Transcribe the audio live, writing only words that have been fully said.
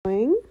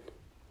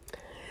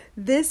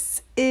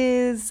This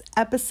is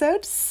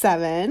episode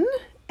 7,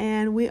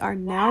 and we are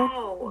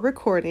now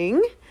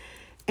recording.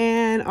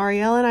 And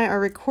Arielle and I are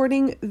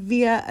recording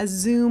via a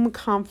Zoom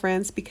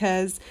conference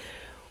because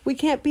we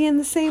can't be in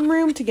the same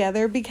room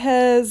together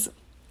because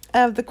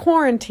of the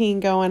quarantine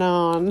going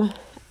on.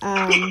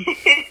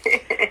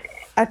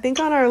 I think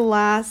on our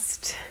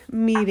last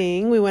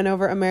meeting, we went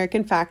over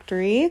American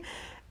Factory,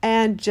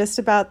 and just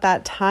about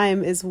that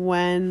time is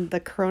when the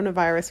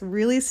coronavirus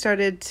really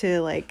started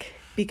to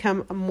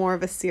become more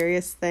of a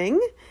serious thing.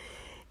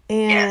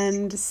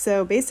 And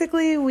So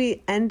basically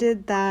we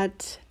ended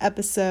that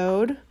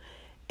episode,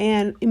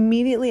 and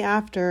immediately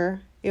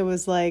after it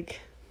was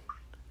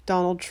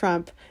Donald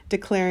Trump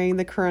declaring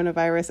the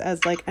coronavirus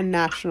as a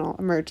national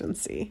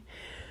emergency.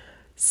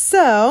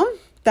 So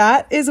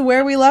that is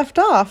where we left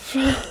off.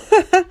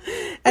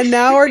 And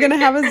now we're going to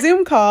have a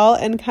Zoom call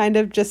and kind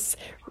of just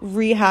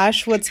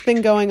rehash what's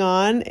been going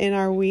on in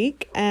our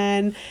week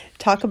and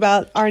talk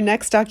about our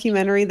next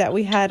documentary that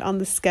we had on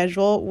the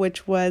schedule,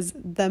 which was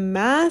The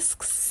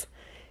Masks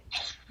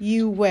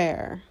You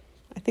Wear.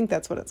 I think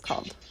that's what it's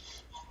called.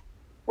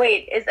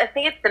 Wait, I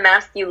think it's The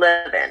Mask You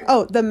Live In.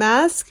 Oh, The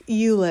Mask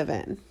You Live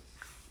In.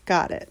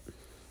 Got it.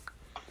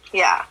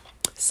 Yeah.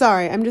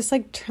 Sorry, I'm just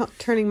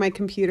turning my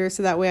computer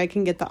so that way I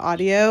can get the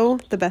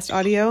best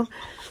audio.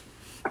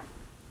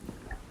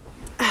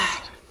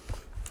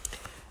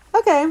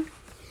 Okay.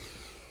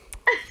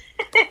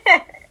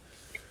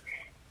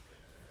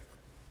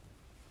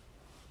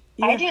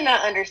 I do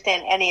not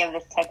understand any of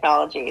this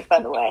technology, by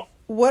the way.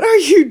 What are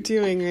you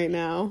doing right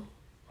now?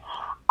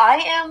 I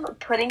am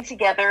putting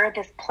together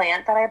this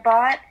plant that I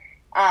bought,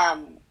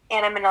 and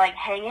I'm going to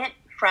hang it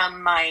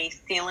from my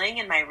ceiling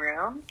in my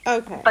room.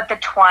 Okay. But the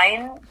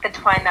twine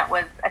that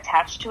was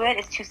attached to it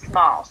is too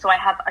small. So I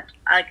have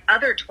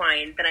other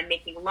twine that I'm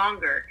making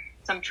longer.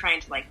 So I'm trying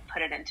to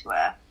put it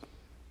into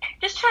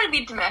just trying to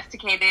be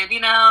domesticated,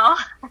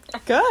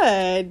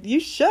 Good. You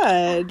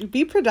should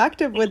be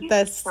productive with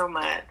this so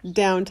much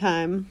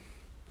downtime.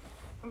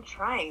 I'm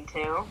trying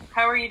to.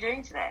 How are you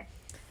doing today?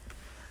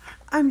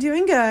 I'm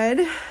doing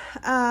good.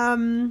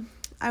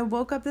 I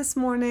woke up this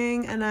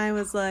morning and I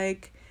was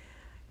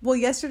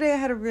yesterday I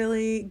had a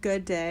really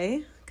good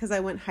day because I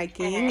went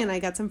hiking and I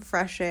got some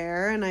fresh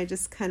air and I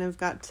just kind of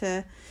got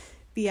to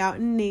be out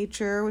in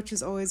nature, which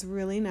is always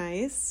really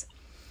nice.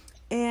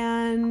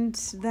 And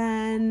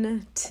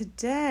then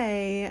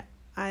today,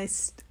 I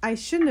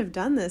shouldn't have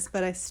done this,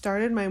 but I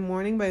started my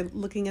morning by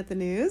looking at the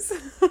news.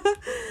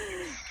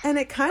 And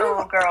it kind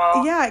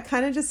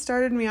of just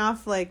started me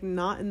off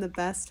not in the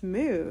best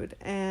mood.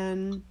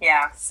 And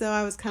so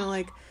I was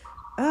kind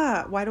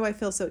of why do I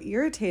feel so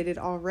irritated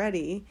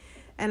already?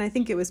 And I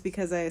think it was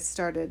because I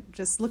started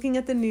just looking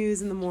at the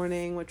news in the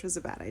morning, which was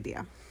a bad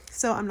idea.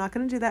 So I'm not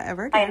going to do that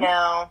ever again. I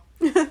know.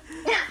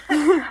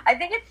 I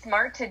think it's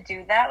smart to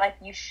do that.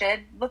 You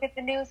should look at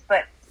the news,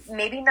 but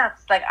maybe not.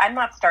 I'm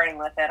not starting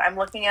with it. I'm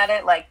looking at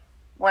it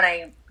when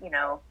I,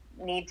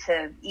 need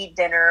to eat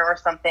dinner or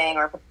something,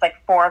 or if it's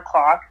 4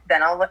 o'clock,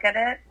 then I'll look at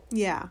it.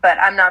 Yeah. But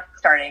I'm not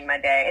starting my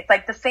day.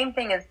 It's the same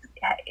thing it's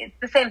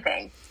the same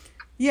thing.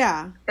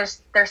 Yeah.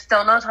 There's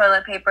still no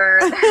toilet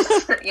paper.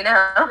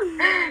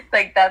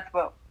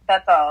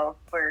 That's all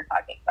we're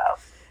talking about.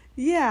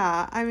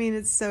 Yeah, I mean,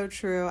 it's so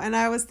true. And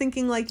I was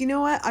thinking you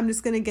know what? I'm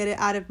just going to get it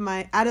out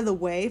of the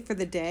way for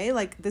the day.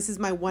 This is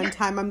my one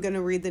time I'm going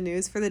to read the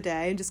news for the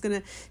day. I'm just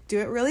going to do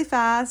it really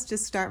fast,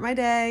 just start my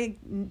day,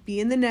 be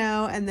in the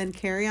know, and then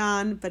carry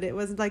on. But it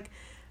was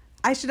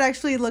I should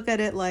actually look at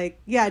it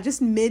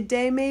just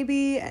midday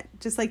maybe,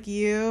 just like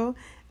you,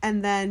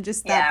 and then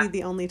just that be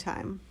the only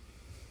time.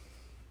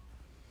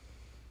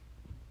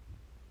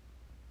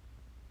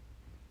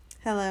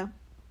 Hello.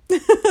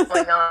 What's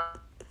going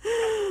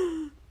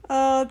on?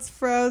 Oh, it's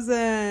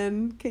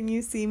frozen. Can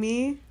you see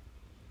me?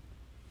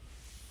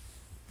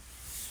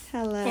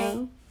 Hello.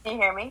 Can you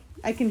hear me?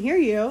 I can hear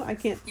you. I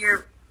can't.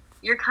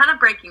 You're kind of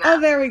breaking up. Oh,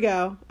 there we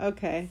go.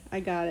 Okay, I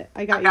got it.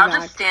 I got you I'll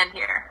back. just stand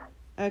here.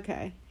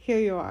 Okay, here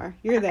you are.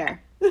 You're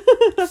there.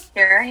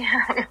 Here I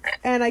am.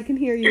 And I can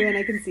hear you and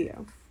I can see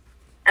you.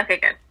 Okay,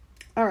 good.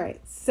 All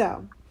right,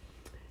 so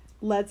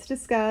let's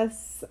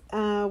discuss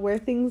where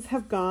things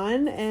have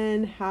gone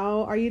and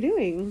how are you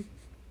doing?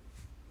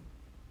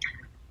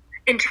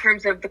 In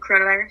terms of the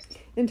coronavirus?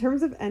 In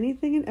terms of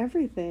anything and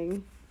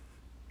everything.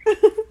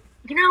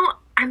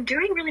 I'm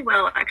doing really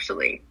well,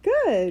 actually.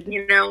 Good.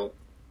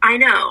 I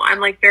know.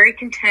 I'm very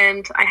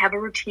content. I have a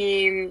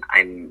routine.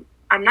 I'm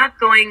not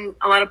going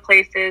a lot of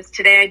places.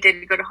 Today I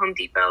did go to Home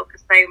Depot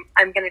because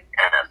I'm going to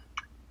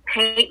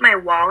paint my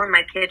wall in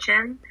my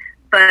kitchen,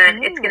 but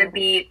it's going to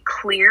be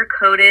clear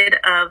coated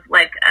of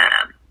I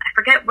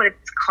forget what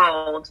it's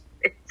called.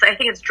 I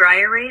think it's dry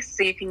erase,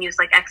 so you can use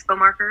Expo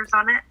markers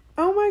on it.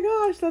 Oh my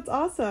gosh, that's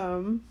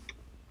awesome.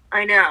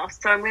 I know.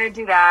 So I'm going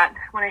to do that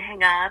when I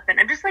hang up. And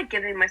I'm just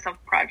giving myself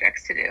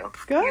projects to do.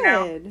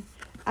 Good.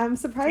 I'm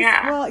surprised.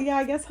 Yeah. Well, yeah,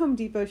 I guess Home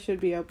Depot should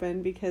be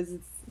open because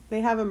they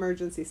have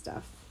emergency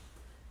stuff.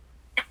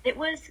 It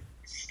was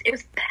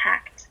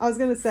packed. I was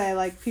going to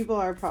say, people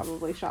are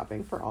probably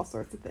shopping for all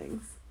sorts of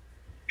things.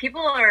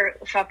 people are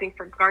shopping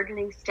for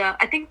gardening stuff.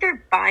 I think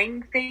they're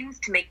buying things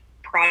to make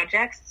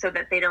projects so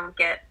that they don't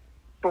get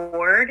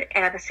bored.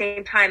 And at the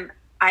same time,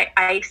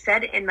 I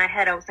said in my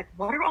head, I was like,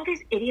 what are all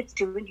these idiots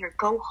doing here?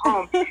 Go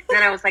home. And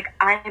then I was like,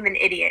 I am an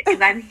idiot because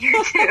I'm here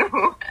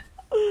too.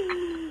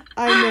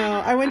 I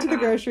know. I went to the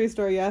grocery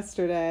store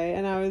yesterday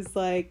and I was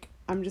like,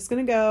 I'm just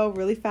going to go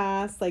really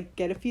fast, like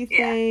get a few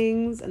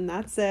things and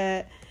that's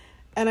it.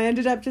 And I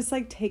ended up just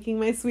like taking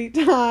my sweet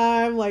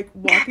time, like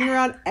walking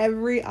around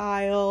every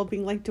aisle,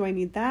 being like, do I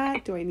need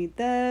that? Do I need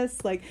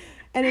this? Like,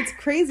 and it's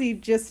crazy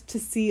just to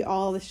see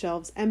all the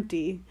shelves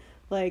empty.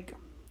 Like,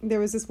 there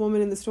was this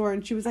woman in the store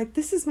and she was like,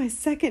 this is my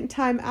second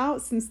time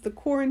out since the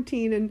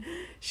quarantine. And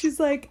she's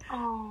like,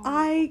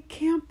 I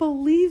can't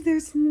believe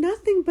there's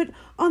nothing, but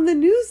on the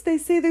news they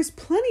say there's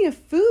plenty of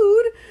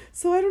food.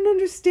 So I don't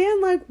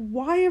understand like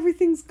why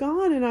everything's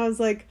gone. And I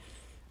was like,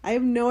 I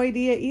have no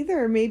idea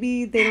either.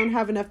 Maybe they don't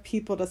have enough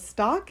people to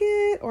stock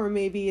it, or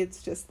maybe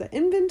it's just the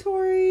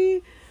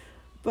inventory.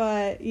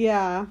 But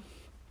yeah,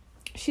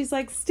 she's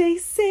like, stay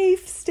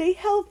safe, stay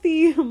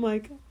healthy. I'm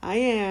like, I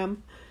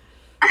am.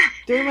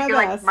 Doing my You're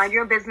best. Like, mind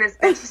your own business,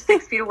 bitch,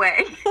 6 feet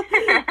away.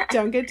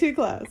 Don't get too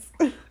close.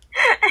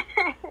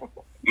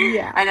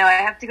 Yeah. I know, I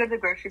have to go to the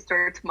grocery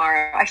store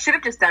tomorrow. I should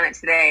have just done it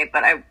today,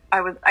 but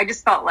I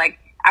just felt like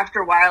after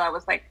a while I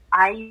was like,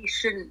 I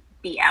shouldn't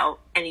be out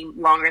any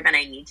longer than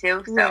I need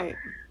to. So right.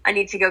 I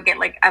need to go get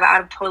like, I'm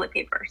out of toilet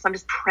paper. So I'm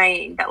just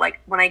praying that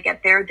like when I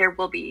get there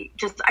will be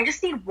I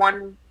just need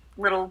one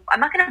little, I'm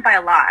not going to buy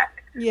a lot.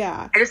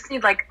 Yeah. I just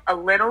need like a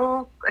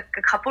little, like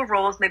a couple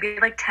rolls, maybe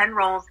like 10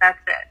 rolls. That's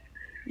it.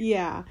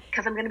 Yeah.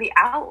 Because I'm going to be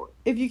out.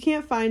 If you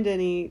can't find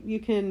any, you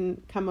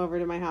can come over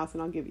to my house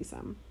and I'll give you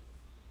some.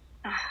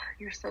 Oh,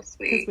 you're so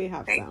sweet. Because we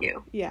have Thank some.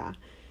 you. Yeah.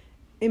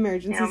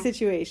 Emergency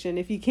situation.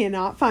 If you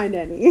cannot find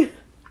any,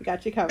 I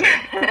got you covered.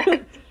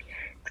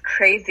 It's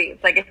crazy.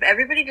 It's like if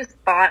everybody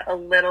just bought a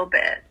little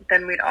bit,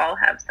 then we'd all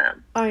have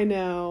some. I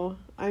know.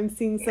 I'm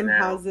seeing some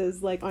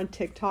houses like on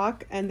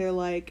TikTok and they're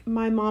like,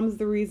 my mom's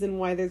the reason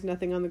why there's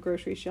nothing on the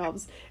grocery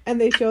shelves. And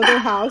they show their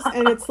house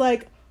and it's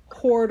like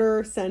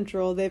hoarder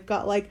central. They've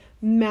got like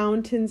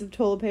mountains of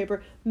toilet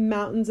paper,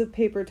 mountains of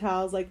paper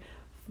towels. Like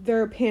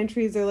their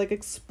pantries are like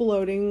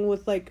exploding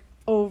with like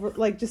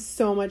just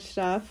so much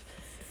stuff.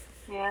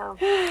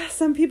 Yeah.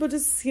 Some people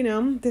just,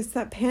 there's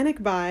that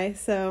panic buy.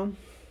 So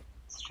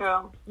it's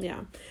true.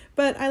 Yeah.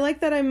 But I like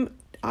that I'm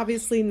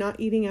obviously not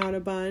eating out a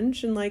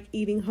bunch and like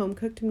eating home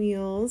cooked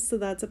meals. So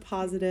that's a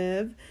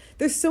positive.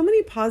 There's so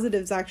many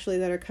positives actually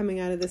that are coming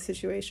out of this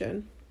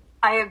situation.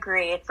 I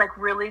agree. It's like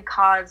really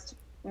caused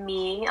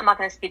me, I'm not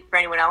going to speak for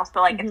anyone else,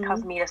 but like it's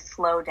caused me to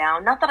slow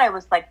down. Not that I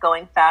was like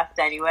going fast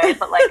anyway,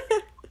 but like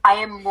I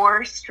am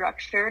more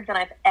structured than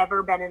I've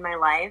ever been in my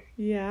life.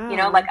 Yeah.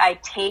 Like I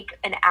take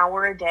an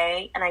hour a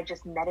day and I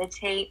just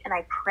meditate and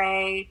I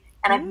pray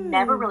and I've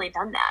never really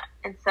done that.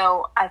 And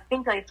so I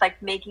think that it's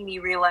like making me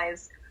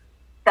realize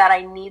that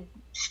I need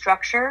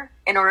structure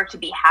in order to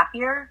be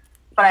happier,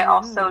 but I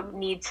also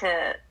need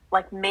to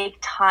like make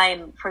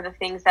time for the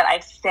things that I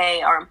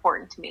say are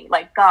important to me,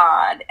 like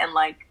God and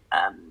like,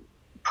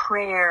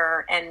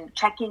 prayer and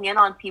checking in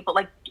on people.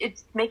 Like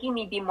it's making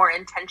me be more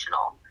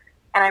intentional.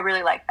 And I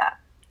really like that.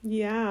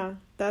 Yeah,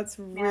 that's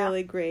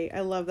really great.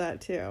 I love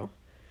that too.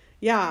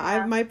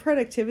 Yeah. My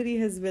productivity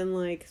has been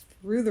like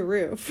through the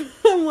roof.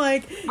 I'm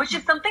like, which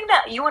is something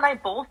that you and I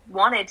both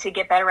wanted to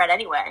get better at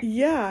anyway.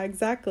 Yeah,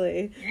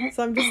 exactly.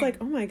 So I'm just like,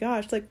 oh my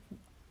gosh,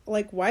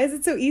 like why is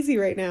it so easy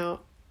right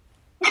now?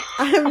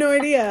 I have no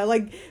idea.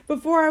 Like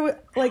before I would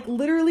like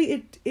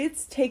literally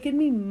it's taken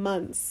me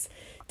months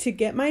to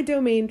get my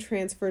domain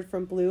transferred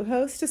from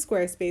Bluehost to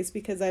Squarespace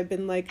because I've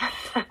been like,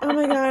 oh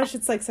my gosh,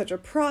 it's like such a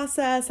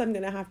process. I'm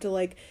going to have to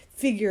like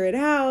figure it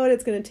out.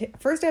 It's going to take,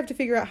 first I have to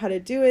figure out how to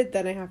do it.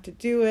 Then I have to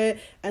do it.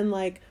 And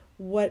like,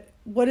 what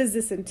does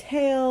this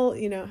entail?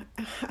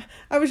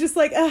 I was just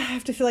like, I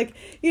have to feel like,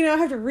 I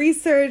have to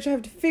research. I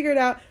have to figure it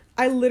out.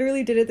 I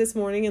literally did it this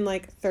morning in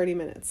like 30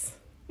 minutes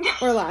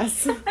or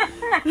less.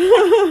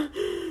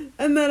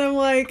 And then I'm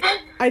like,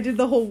 I did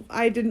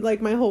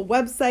like my whole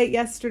website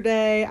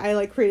yesterday. I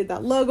like created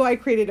that logo. I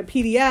created a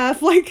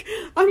PDF. Like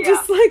I'm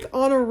just like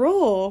on a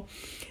roll.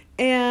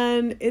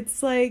 And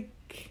it's like,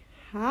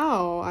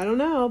 how? I don't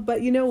know.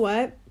 But you know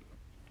what?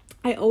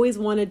 I always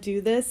want to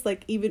do this.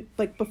 Like even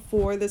like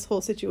before this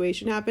whole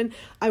situation happened,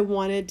 I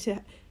wanted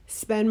to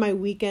spend my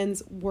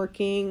weekends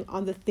working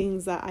on the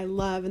things that I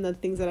love and the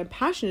things that I'm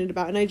passionate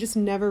about. And I just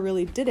never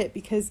really did it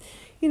because,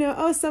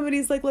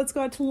 somebody's like, let's go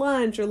out to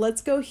lunch or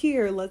let's go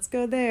here, let's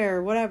go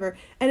there, whatever.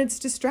 And it's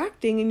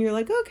distracting and you're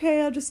like,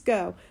 okay, I'll just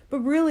go. But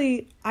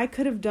really, I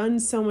could have done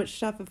so much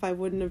stuff if I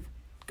wouldn't have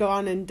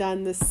gone and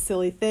done this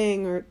silly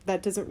thing or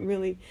that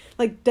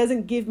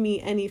doesn't give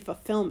me any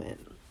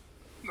fulfillment.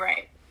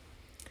 Right.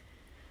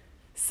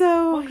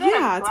 So,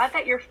 yeah. I'm glad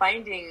that you're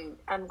finding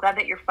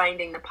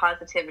the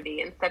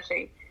positivity in such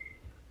a,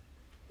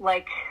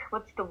 like,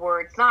 what's the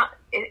word? It's not,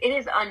 it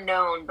is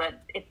unknown,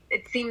 but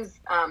it seems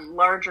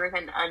larger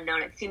than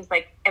unknown. It seems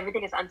like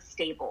everything is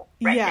unstable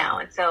right now.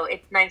 And so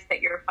it's nice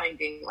that you're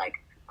finding, like,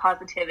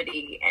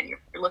 positivity and you're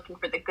looking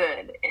for the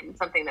good in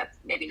something that's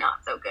maybe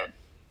not so good.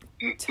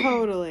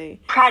 Totally.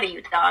 Proud of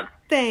you, dog.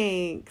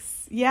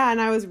 Thanks. Yeah,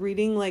 and I was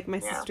reading, like, my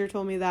sister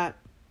told me that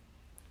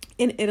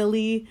in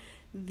Italy,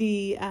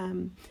 the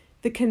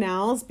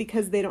canals,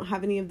 because they don't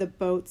have any of the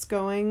boats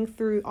going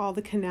through all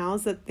the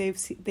canals, that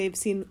they've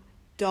seen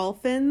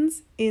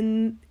dolphins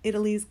in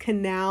Italy's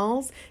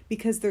canals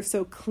because they're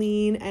so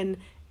clean and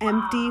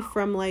empty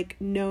from, like,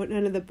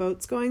 none of the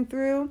boats going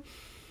through.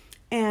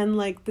 And,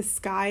 like, the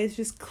sky is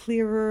just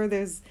clearer.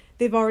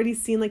 They've already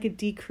seen, like, a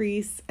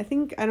decrease. I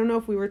don't know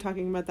if we were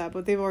talking about that,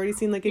 but they've already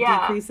seen, like, a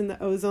decrease in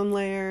the ozone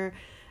layer.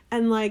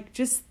 And, like,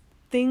 just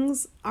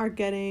things are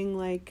getting,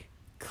 like,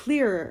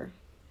 clearer.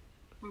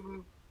 Mm-hmm.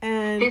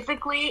 And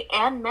physically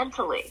and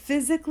mentally.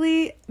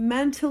 Physically,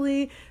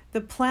 mentally.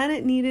 The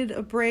planet needed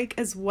a break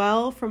as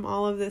well from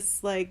all of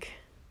this, like,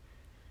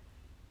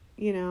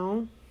 you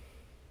know,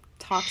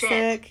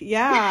 toxic. Shit.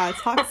 Yeah,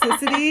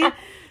 toxicity.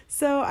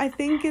 So I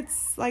think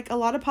it's, like, a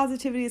lot of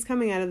positivity is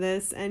coming out of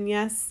this. And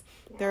yes,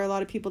 there are a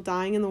lot of people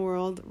dying in the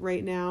world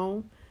right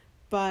now.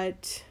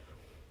 But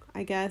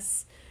I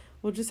guess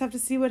we'll just have to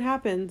see what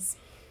happens.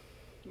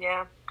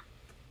 Yeah.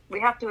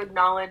 We have to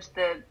acknowledge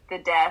the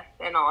death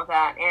and all of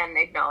that and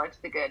acknowledge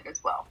the good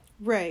as well.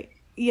 Right.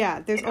 Yeah,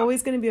 there's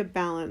always going to be a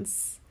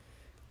balance.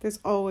 There's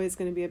always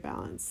going to be a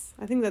balance.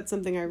 I think that's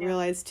something I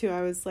realized, too.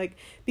 I was, like,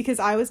 because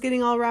I was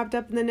getting all wrapped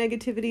up in the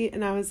negativity,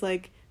 and I was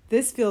like,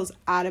 this feels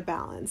out of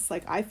balance.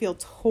 Like, I feel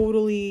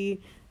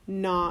totally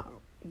not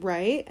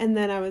right. And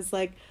then I was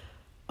like,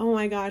 oh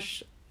my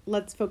gosh,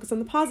 let's focus on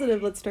the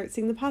positive. Let's start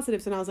seeing the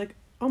positives. And I was like,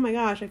 oh my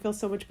gosh, I feel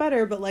so much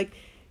better. But, like,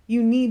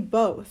 you need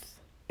both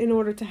in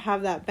order to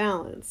have that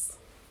balance.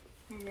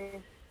 Mm-hmm.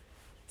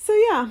 So,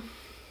 yeah.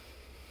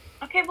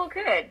 Okay, well,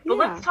 good. But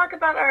let's talk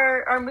about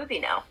our movie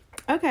now.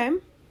 Okay.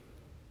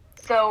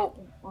 So,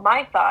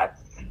 my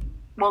thoughts,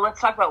 well, let's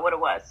talk about what it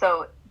was.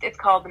 So, it's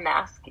called The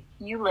Mask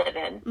You Live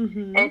In.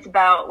 Mm-hmm. And it's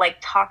about, like,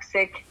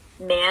 toxic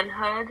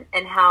manhood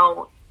and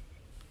how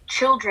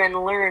children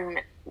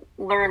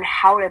learn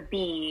how to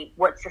be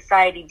what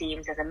society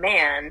deems as a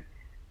man.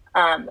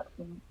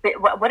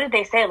 But what did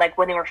they say? Like,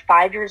 when they were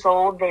 5 years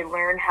old, they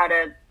learn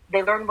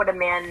what a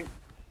man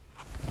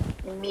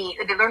means.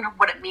 They learn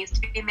what it means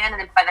to be a man,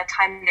 and then by the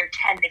time they're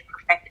 10, they've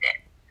perfected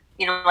it.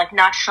 You know, like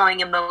not showing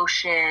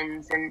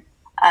emotions and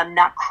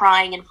not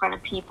crying in front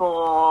of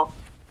people.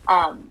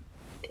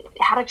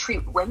 How to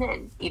treat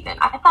women, even.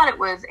 I thought it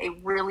was a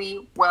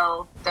really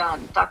well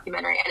done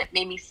documentary, and it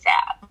made me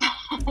sad.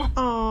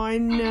 Oh, I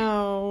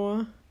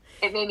know.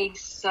 It made me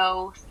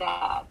so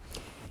sad.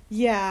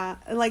 Yeah,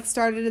 it, like,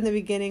 started in the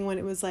beginning when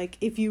it was like,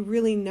 if you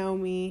really know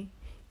me,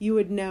 you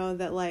would know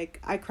that,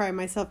 like, I cry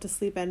myself to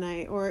sleep at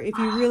night. Or if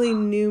you really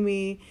knew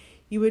me,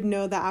 you would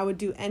know that I would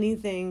do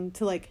anything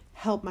to, like,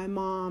 help my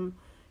mom.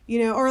 You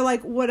know, or,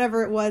 like,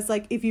 whatever it was.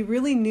 Like, if you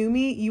really knew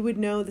me, you would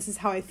know this is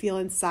how I feel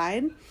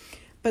inside.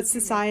 But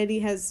society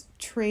has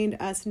trained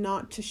us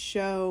not to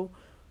show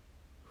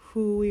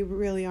who we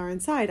really are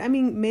inside. I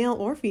mean, male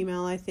or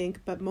female, I think,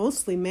 but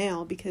mostly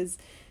male, because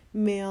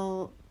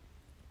male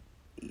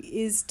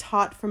is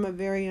taught from a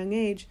very young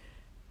age,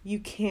 you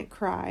can't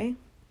cry.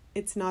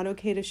 It's not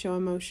okay to show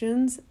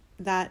emotions.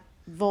 That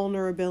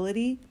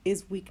vulnerability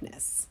is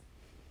weakness.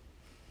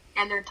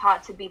 And they're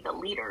taught to be the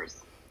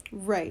leaders.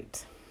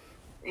 Right.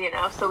 You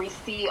know, so we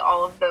see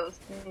all of those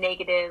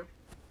negative...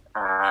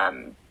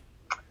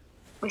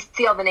 we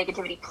see all the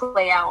negativity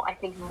play out, I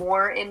think,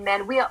 more in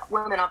men.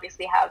 Women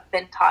obviously have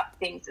been taught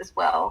things as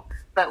well,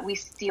 but we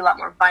see a lot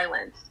more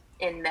violence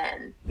in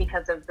men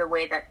because of the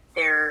way that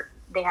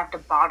they have to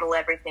bottle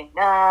everything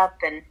up,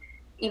 and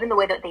even the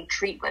way that they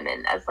treat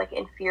women as, like,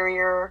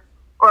 inferior,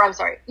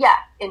 right?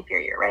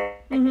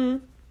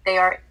 Mm-hmm. They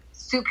are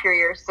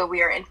superior, so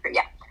we are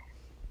inferior.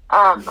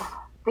 Yeah.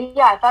 But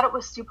yeah, I thought it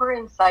was super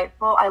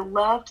insightful. I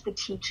loved the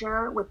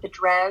teacher with the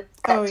dreads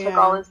that took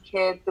all his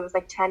kids. It was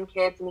like 10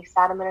 kids, and he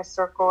sat them in a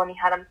circle, and he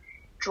had them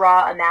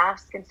draw a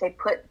mask and say,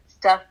 put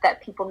stuff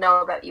that people know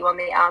about you on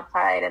the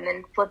outside, and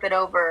then flip it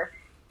over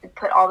and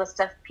put all the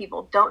stuff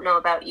people don't know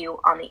about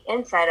you on the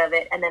inside of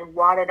it, and then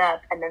wad it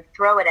up and then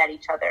throw it at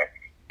each other.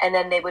 And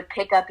then they would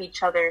pick up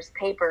each other's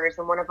papers,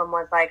 and one of them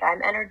was like,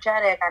 I'm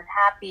energetic, I'm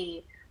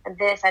happy, I'm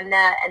this, I'm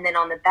that. And then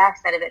on the back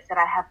side of it said,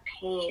 I have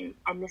pain,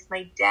 I miss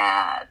my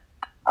dad.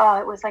 Oh,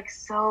 it was, like,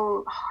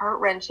 so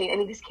heart-wrenching. I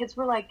mean, these kids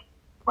were, like,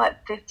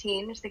 what,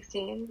 15 or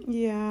 16?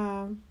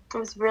 Yeah. It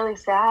was really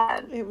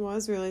sad. It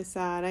was really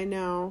sad, I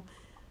know.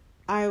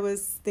 I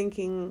was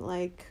thinking,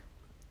 like,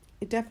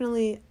 it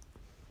definitely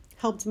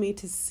helped me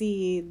to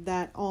see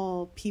that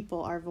all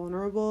people are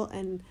vulnerable,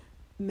 and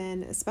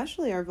men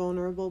especially are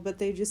vulnerable, but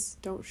they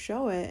just don't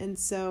show it. And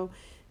so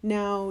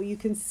now you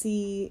can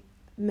see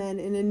men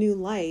in a new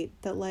light,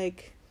 that,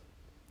 like,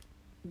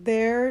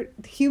 they're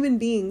human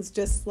beings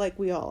just like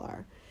we all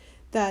are,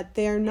 that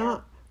they're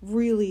not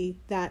really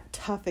that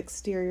tough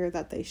exterior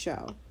that they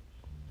show.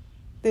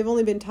 They've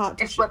only been taught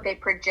to it's what they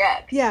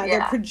project. Yeah,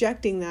 they're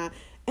projecting that.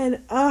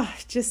 And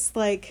just,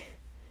 like,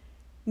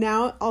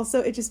 now also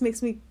it just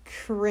makes me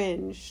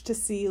cringe to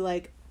see,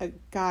 like, a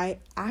guy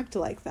act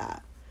like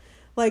that.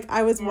 Like,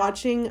 I was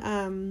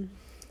watching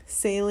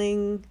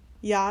Sailing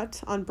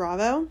Yacht on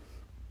Bravo.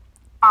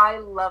 I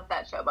love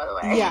that show, by the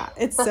way. Yeah,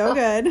 it's so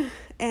good.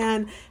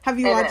 And have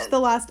you watched the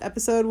last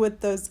episode with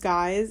those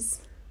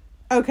guys?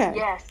 Okay.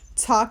 Yes.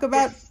 Talk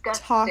about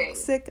Disgusting.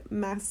 toxic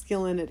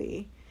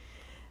masculinity.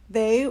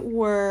 They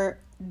were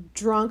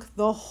drunk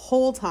the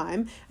whole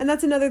time, and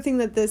that's another thing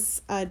that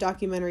this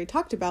documentary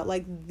talked about,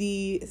 like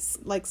the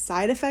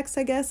side effects,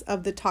 I guess,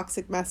 of the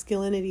toxic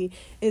masculinity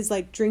is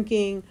like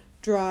drinking,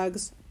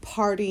 drugs,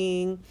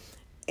 partying,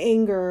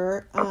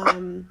 anger,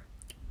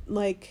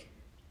 like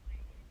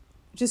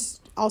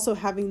just also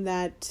having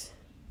that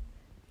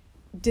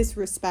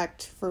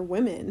disrespect for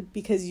women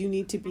because you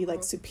need to be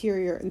like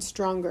superior and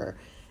stronger,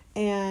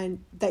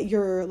 and that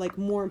you're like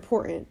more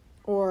important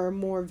or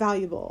more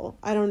valuable.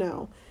 I don't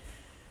know.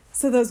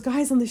 So those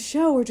guys on the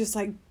show were just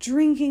like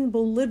drinking,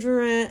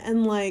 belligerent,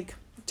 and like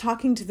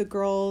talking to the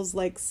girls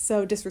like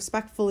so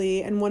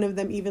disrespectfully. And one of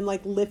them even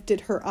like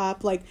lifted her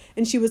up, like,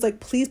 and she was like,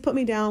 please put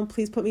me down,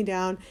 please put me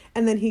down.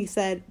 And then he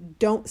said,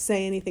 don't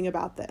say anything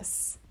about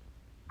this.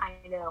 I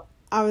know.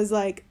 I was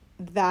like,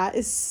 that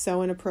is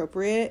so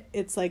inappropriate.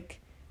 It's like,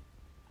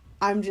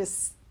 I'm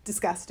just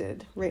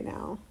disgusted right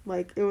now.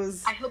 Like, it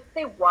was... I hope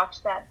they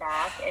watch that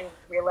back and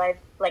realize,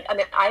 like, I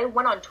mean, I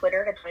went on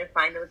Twitter to try and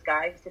find those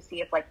guys to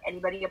see if, like,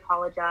 anybody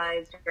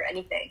apologized or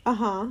anything.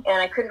 And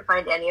I couldn't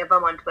find any of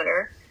them on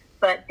Twitter.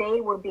 But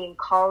they were being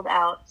called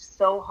out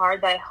so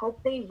hard that I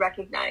hope they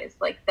recognize,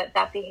 like,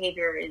 that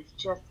behavior is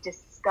just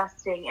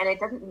disgusting. And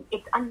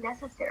it's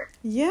unnecessary.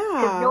 Yeah.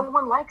 Because no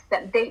one likes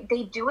them.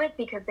 They do it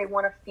because they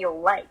want to feel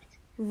liked.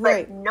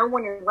 Right. But no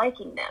one is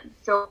liking them.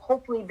 So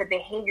hopefully the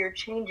behavior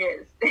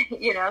changes,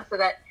 you know, so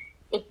that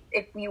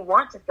if you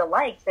want to feel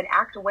liked, then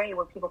act a way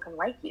where people can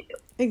like you.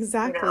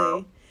 Exactly. You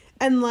know?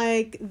 And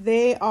like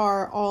they're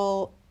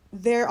all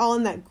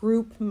in that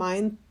group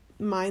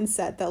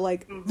mindset that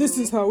like, this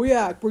is how we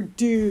act. We're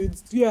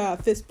dudes. Yeah.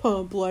 Fist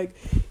pump. Like,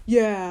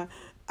 yeah.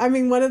 I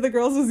mean, one of the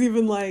girls was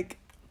even like,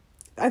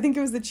 I think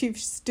it was the Chief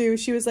Stew.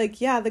 She was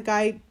like, yeah, the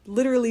guy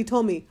literally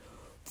told me,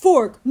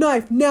 fork,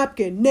 knife,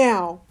 napkin,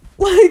 now.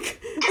 Like,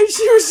 and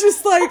she was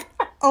just like,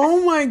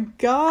 oh my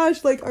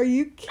gosh, like, are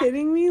you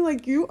kidding me?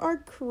 Like, you are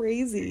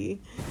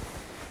crazy.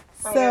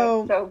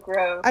 So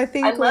gross. I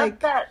think, I love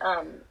that,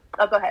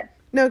 oh, go ahead.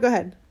 No, go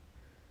ahead.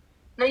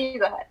 No, you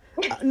go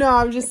ahead. No,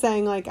 I'm just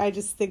saying, like, I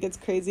just think it's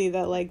crazy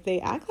that, like, they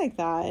act like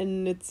that,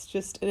 and it's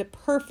just a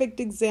perfect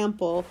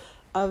example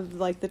of,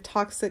 like, the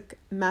toxic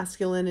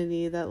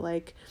masculinity that,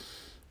 like,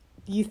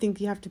 you think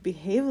you have to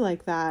behave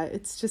like that.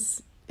 It's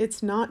just,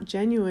 it's not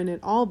genuine at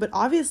all, but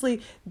obviously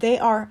they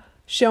are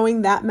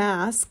showing that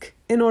mask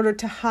in order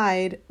to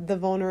hide the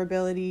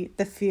vulnerability,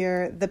 the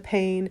fear, the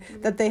pain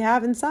that they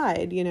have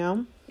inside, you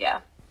know?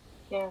 Yeah.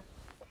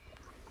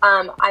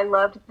 I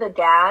loved the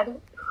dad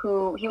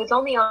who, he was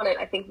only on it,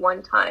 I think,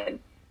 one time,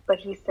 but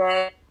he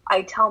said,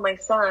 I tell my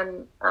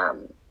son,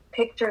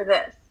 picture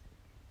this.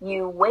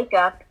 You wake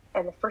up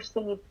and the first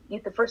thing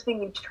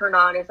you turn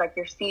on is like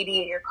your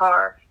CD in your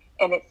car,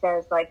 and it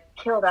says like,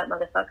 kill that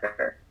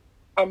motherfucker.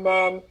 And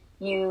then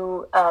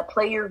you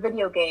play your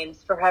video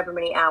games for however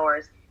many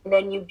hours, and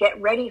then you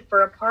get ready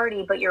for a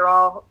party, but you're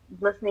all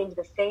listening to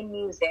the same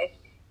music,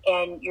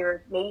 and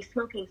you're maybe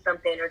smoking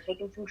something or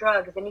taking some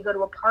drugs. Then you go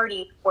to a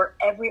party where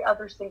every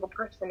other single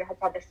person has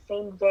had the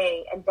same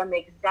day and done the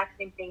exact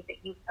same things that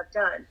you have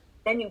done.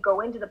 Then you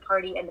go into the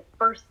party, and the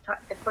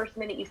first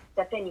minute you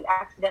step in, you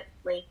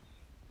accidentally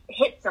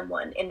hit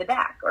someone in the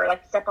back or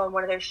like step on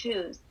one of their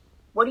shoes.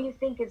 What do you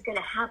think is going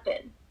to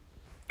happen?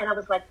 And I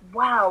was like,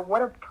 wow,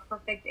 what a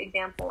perfect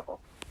example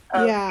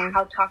of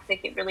how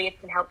toxic it really is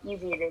and how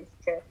easy it is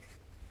to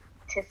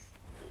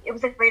it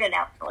was a great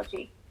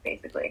analogy,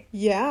 basically.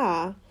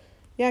 Yeah.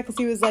 Yeah, because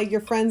he was like, your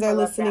friends are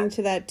listening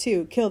to that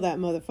too. Kill that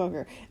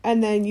motherfucker.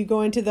 And then you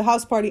go into the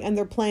house party and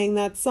they're playing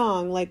that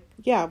song. Like,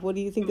 yeah, what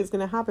do you think is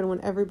going to happen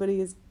when everybody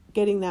is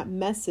getting that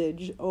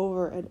message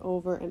over and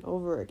over and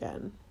over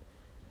again?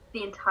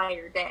 The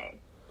entire day.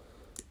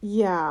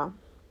 Yeah.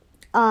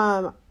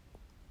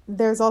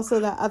 There's also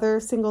that other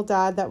single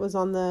dad that was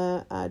on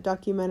the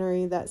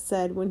documentary that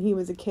said when he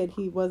was a kid,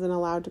 he wasn't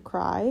allowed to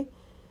cry.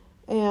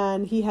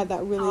 And he had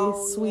that really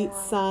sweet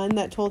son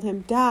that told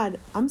him, Dad,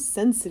 I'm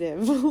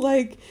sensitive.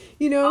 Like,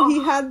 you know,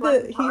 he had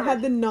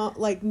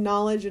the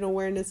knowledge and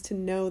awareness to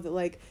know that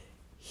like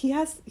he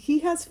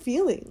has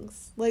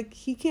feelings. Like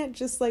he can't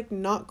just like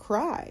not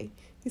cry.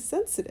 He's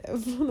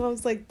sensitive. And I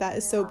was like, that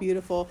is so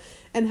beautiful.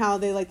 And how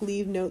they like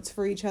leave notes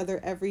for each other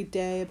every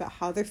day about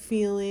how they're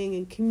feeling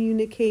and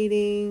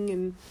communicating.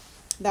 And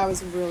that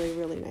was really,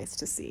 really nice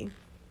to see.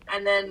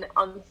 And then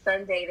on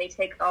Sunday, they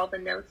take all the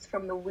notes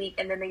from the week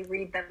and then they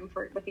read them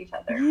with each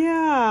other.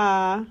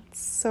 Yeah.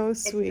 So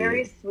sweet. It's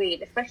very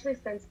sweet, especially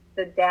since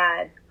the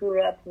dad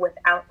grew up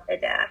without a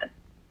dad.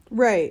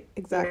 Right.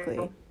 Exactly.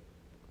 You know?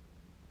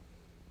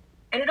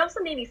 And it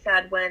also made me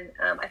sad when,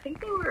 I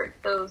think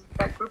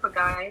that group of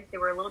guys, they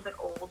were a little bit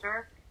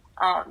older.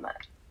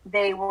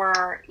 They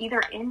were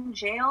either in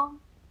jail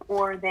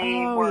or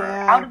they were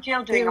out of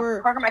jail doing a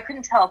program. I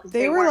couldn't tell because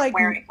they weren't like,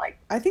 wearing like.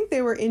 I think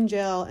they were in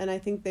jail, and I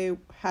think they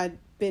had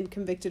been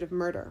convicted of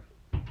murder.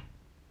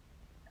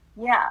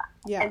 Yeah.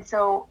 And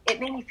so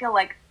it made me feel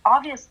like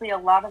obviously a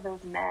lot of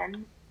those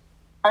men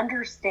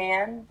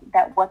understand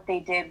that what they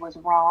did was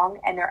wrong,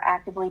 and they're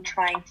actively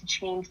trying to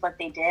change what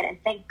they did.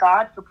 And thank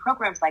God for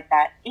programs like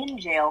that in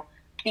jail,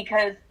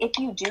 because if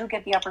you do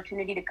get the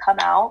opportunity to come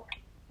out,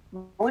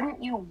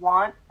 wouldn't you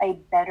want a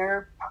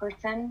better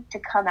person to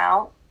come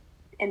out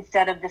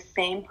instead of the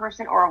same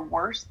person or a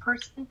worse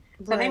person?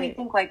 So it made me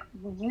think like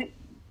we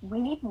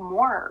need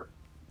more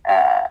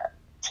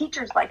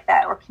teachers like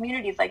that, or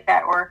communities like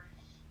that, or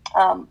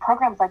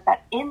programs like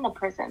that in the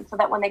prison, so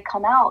that when they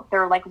come out,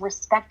 they're like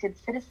respected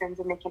citizens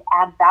and they can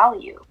add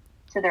value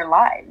to their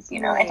lives,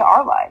 you know, and to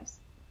our lives.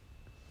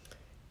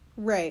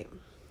 Right.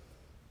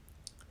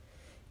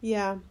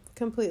 Yeah,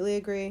 completely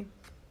agree.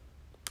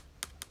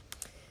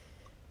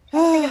 I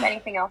can't think of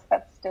anything else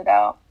that stood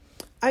out.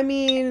 I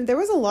mean, there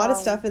was a lot of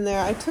stuff in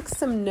there. I took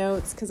some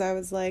notes because I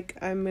was like,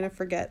 I'm going to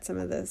forget some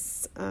of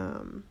this.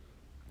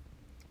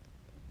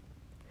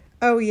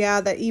 Oh,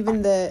 yeah, that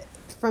even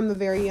from a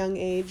very young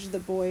age, the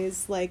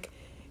boys,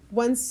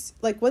 once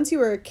you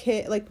were a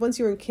kid, once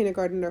you were in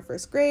kindergarten or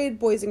first grade,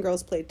 boys and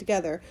girls played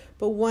together.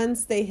 But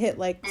once they hit,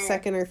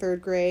 second or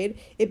third grade,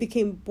 it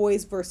became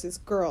boys versus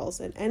girls.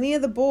 And any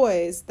of the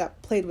boys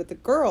that played with the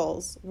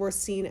girls were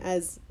seen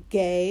as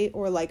gay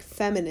or,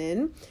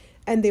 feminine,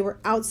 and they were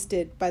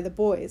ousted by the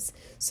boys.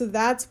 So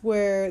that's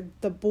where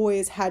the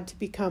boys had to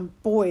become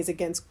boys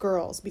against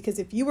girls. Because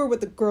if you were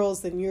with the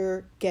girls, then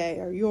you're gay,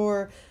 or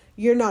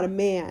you're not a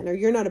man, or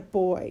you're not a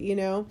boy, you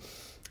know?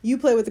 You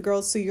play with the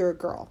girls, so you're a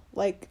girl.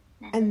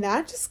 And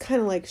that just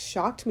kind of,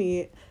 shocked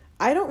me.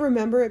 I don't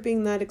remember it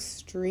being that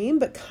extreme,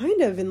 but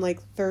kind of in,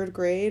 third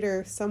grade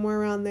or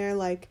somewhere around there,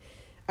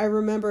 I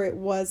remember it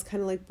was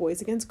kind of boys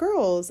against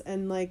girls.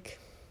 And,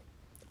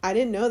 I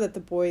didn't know that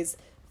the boys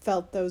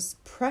felt those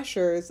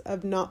pressures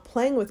of not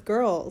playing with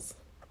girls.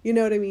 You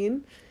know what I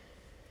mean?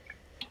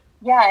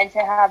 Yeah, and to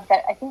have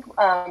that, I think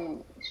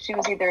she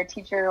was either a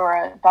teacher or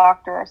a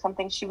doctor or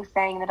something. She was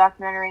saying in the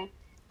documentary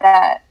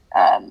that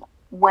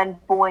when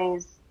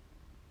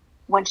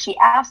she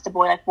asked a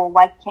boy, well,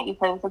 why can't you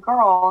play with the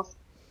girls?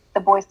 The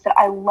boy said,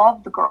 I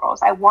love the girls.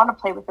 I want to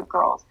play with the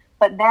girls.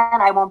 But then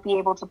I won't be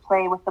able to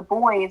play with the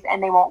boys,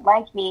 and they won't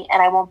like me,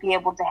 and I won't be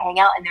able to hang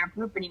out in their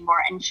group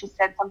anymore. And she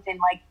said something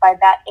like, by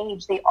that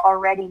age, they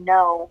already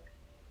know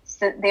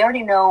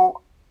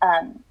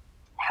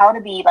how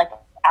to be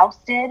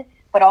ousted,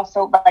 but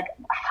also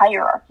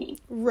hierarchy.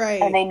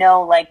 Right. And they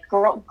know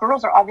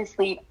girls are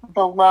obviously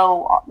the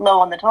low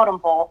on the totem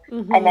pole.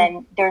 Mm-hmm. And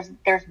then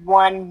there's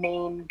one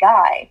main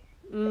guy.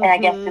 Mm-hmm. And I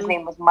guess his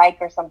name was Mike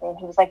or something.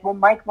 He was like, well,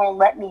 Mike won't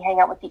let me hang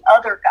out with the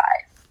other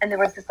guys. And there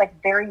was this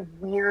very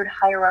weird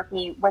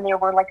hierarchy when they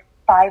were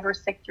 5 or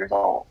 6 years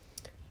old.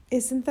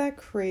 Isn't that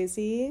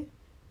crazy?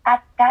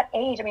 At that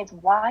age, I mean, it's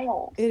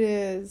wild. It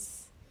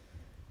is.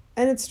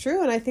 And it's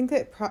true. And I think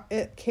that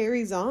it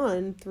carries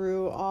on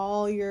through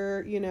all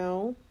your,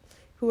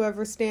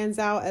 whoever stands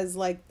out as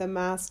the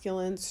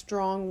masculine,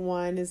 strong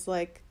one is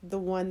the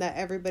one that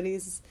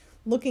everybody's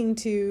looking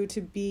to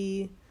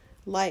be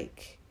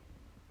like.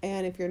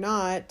 And if you're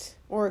not,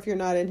 or if you're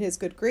not in his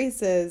good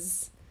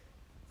graces,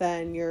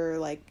 then you're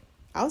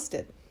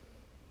ousted.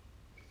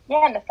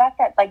 Yeah, and the fact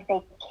that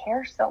they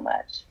care so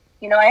much.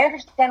 I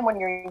understand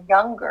when you're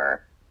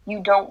younger, you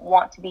don't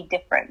want to be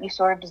different. You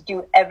sort of just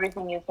do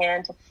everything you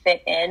can to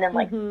fit in and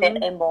mm-hmm.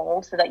 fit a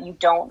mold so that you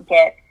don't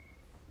get,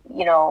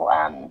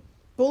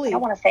 bullied. I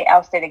don't want to say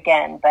ousted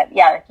again, but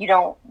yeah, you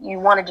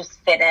want to just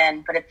fit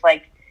in, but it's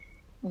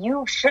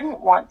you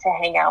shouldn't want to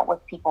hang out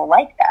with people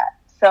like that.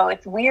 So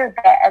it's weird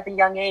that at a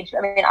young age,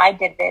 I mean, I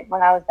did it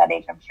when I was that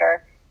age, I'm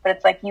sure. But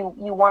it's you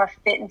want to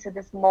fit into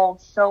this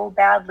mold so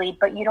badly,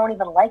 but you don't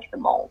even like the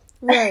mold.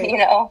 Right.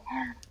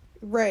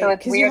 Right. So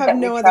it's weird you have that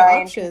no we other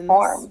try options. And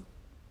conform.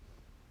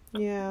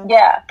 Yeah.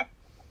 Yeah.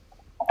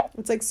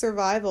 It's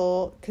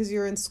survival because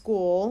you're in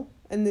school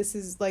and this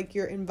is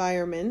your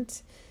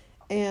environment.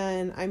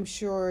 And I'm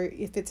sure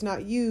if it's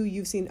not you,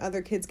 you've seen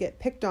other kids get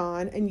picked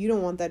on, and you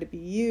don't want that to be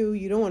you.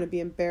 You don't want to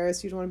be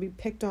embarrassed. You don't want to be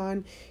picked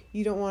on.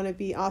 You don't want to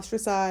be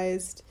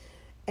ostracized.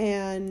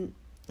 And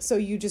so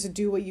you just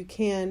do what you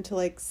can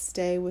to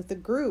stay with the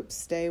group,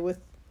 stay with,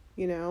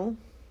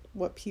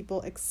 what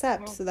people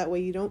accept. So that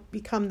way you don't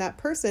become that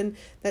person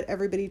that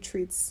everybody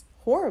treats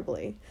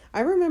horribly.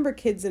 I remember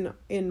kids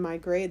in my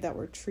grade that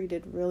were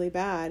treated really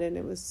bad, and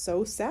it was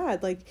so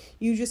sad.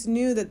 You just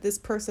knew that this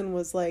person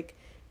was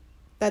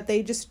that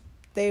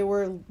they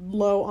were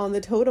low on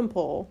the totem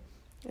pole.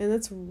 And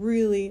that's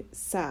really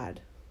sad.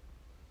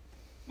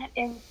 It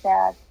is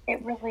sad.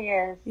 It really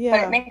is. Yeah.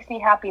 But it makes me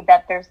happy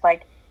that there's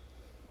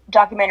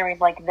documentaries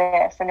like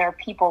this, and there are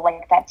people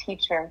like that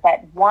teacher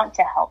that want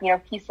to help.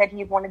 He said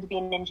he wanted to be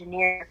an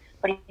engineer,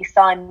 but he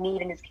saw a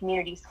need in his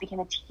community, so he became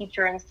a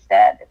teacher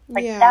instead.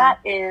 That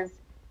is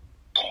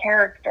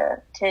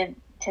character, to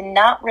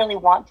not really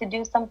want to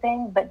do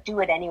something, but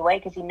do it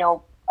anyway, because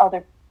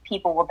other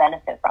people will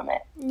benefit from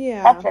it.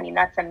 Yeah. That's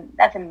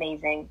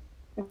amazing.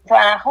 And so,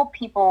 and I hope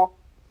people,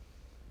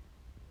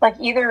 like,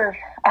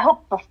 I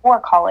hope before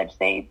college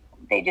they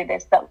do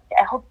this, but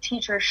I hope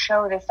teachers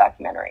show this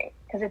documentary,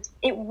 because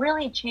it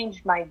really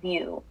changed my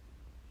view,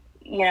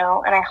 you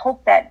know, and I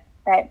hope that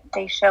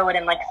they show it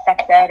in, like,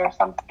 sex ed or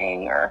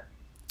something, or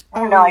I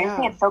don't know. I just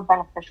think it's so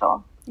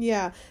beneficial.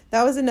 Yeah,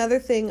 that was another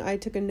thing I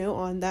took a note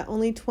on, that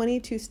only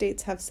 22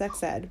 states have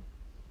sex ed.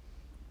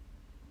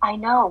 I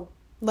know.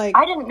 Like,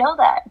 I didn't know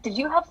that. Did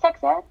you have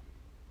sex ed?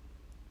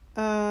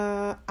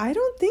 I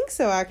don't think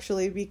so,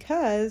 actually,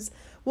 because,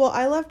 well,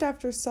 I left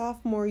after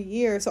sophomore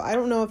year, so I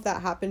don't know if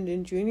that happened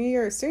in junior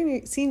year or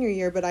senior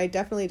year, but I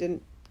definitely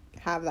didn't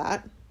have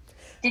that.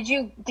 Did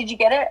you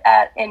get it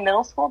in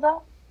middle school,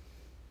 though?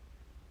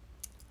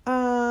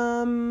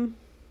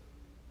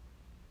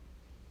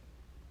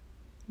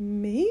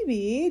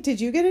 Maybe. Did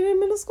you get it in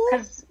middle school?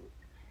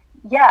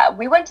 Yeah,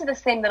 we went to the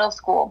same middle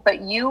school,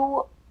 but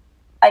you,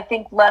 I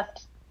think,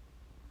 left.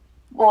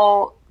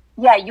 Well,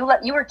 yeah, you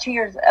were 2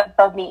 years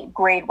above me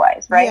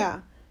grade-wise, right?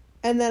 Yeah,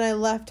 and then I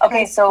left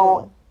high school.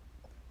 So,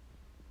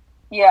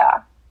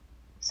 yeah.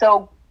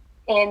 So,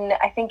 in,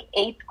 I think,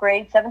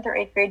 7th or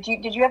 8th grade,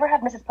 did you ever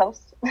have Mrs.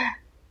 Post?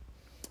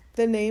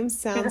 The name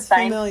sounds She's a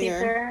science familiar.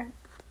 teacher.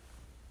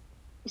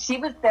 She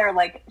was there,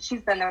 like,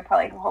 she's been there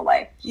probably her whole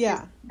life. She's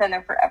been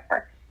there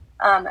forever.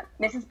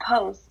 Mrs.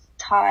 Post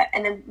taught,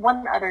 and then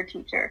one other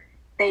teacher,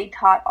 they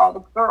taught all the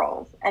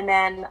girls. And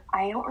then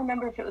I don't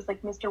remember if it was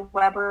like Mr.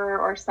 Weber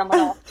or someone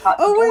else taught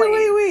the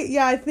boys. Wait.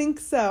 Yeah, I think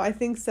so.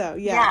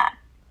 Yeah.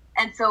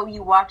 And so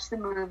you watch the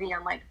movie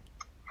on, like,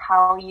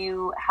 how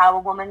a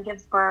woman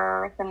gives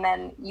birth, and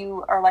then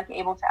you are, like,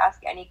 able to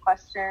ask any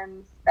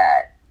questions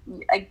that,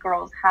 like,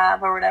 girls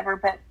have or whatever.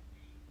 But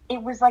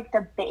it was like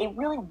it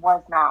really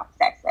was not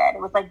sex ed.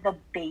 It was like the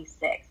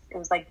basics. It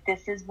was like,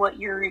 this is what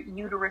your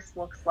uterus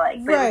looks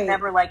like. But It was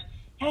never like,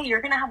 hey, you're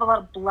going to have a lot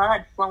of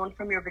blood flowing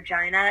from your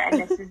vagina,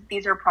 and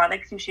these are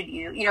products you should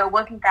use. You know, it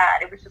wasn't that.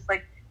 It was just,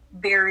 like,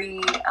 very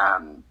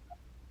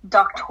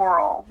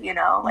doctoral, you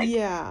know? Like,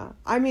 yeah.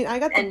 I mean, I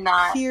got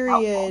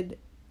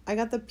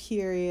the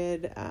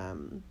period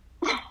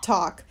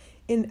talk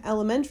in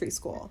elementary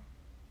school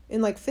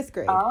in, like, 5th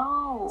grade.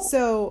 Oh.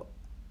 So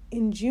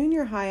in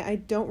junior high, I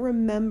don't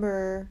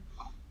remember.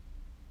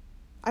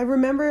 I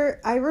remember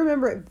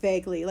it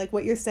vaguely, like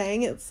what you're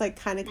saying. It's like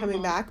kind of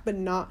coming back, but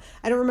not.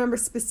 I don't remember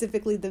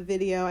specifically the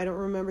video. I don't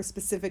remember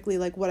specifically,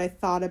 like, what I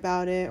thought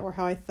about it or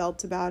how I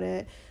felt about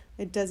it.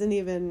 It doesn't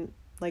even,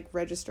 like,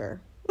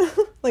 register.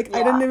 Like,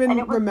 I didn't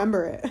even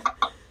remember it.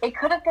 It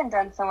could have been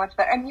done so much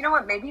better. And you know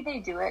what? Maybe they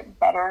do it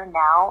better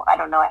now. I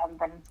don't know. I haven't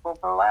been in school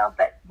for a while,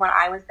 but when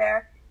I was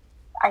there,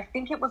 I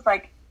think it was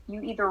like,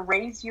 you either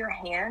raised your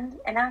hand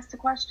and asked a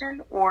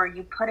question, or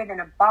you put it in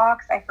a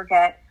box. I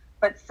forget.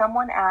 But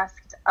someone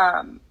asked,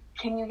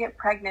 can you get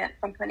pregnant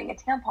from putting a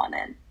tampon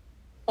in?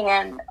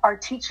 And our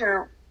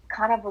teacher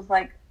kind of was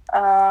like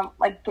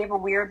gave a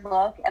weird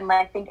look, and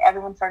I think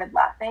everyone started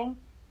laughing.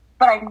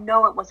 But I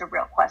know it was a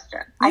real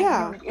question. Yeah.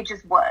 I knew it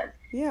just was.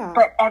 Yeah.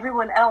 But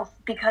everyone else,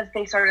 because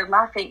they started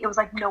laughing, it was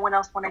like no one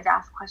else wanted to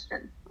ask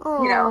questions.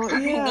 Oh, you know, so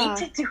they need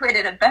to do it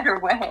in a better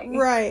way.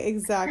 Right,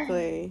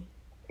 exactly.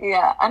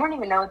 Yeah, I don't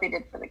even know what they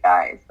did for the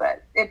guys,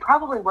 but it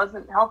probably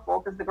wasn't helpful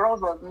because the girls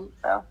wasn't,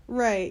 so.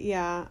 Right,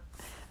 yeah.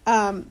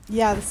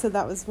 So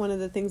that was one of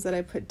the things that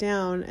I put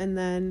down. And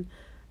then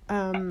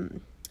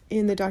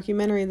in the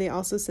documentary, they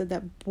also said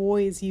that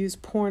boys use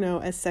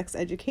porno as sex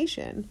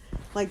education.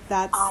 Like,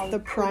 that's the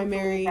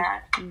primary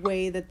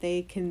way that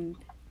they can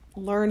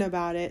learn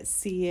about it,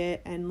 see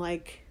it, and,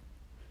 like,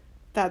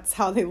 that's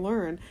how they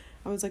learn.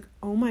 I was like,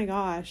 oh my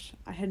gosh,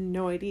 I had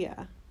no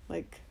idea.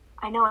 Like,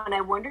 I know, and I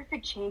wonder if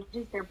it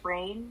changes their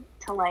brain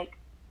to, like,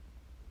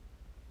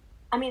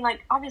 I mean,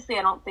 like, obviously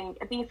I mean,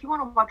 if you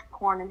want to watch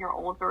porn and you're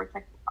older, it's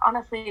like,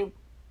 honestly,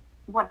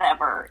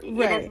 whatever.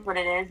 Right. It is what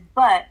it is.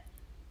 But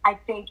I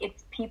think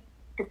it's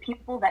the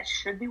people that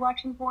should be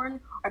watching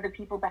porn are the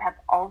people that have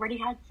already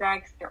had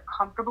sex. They're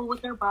comfortable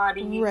with their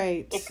body.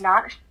 Right. It's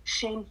not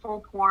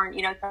shameful porn.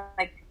 You know, it's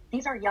like,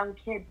 these are young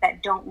kids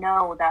that don't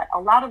know that a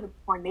lot of the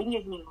porn maybe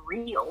isn't even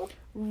real.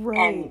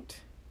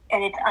 Right.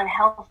 And it's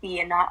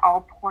unhealthy, and not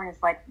all porn is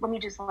like, let me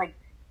just, like,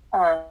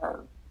 I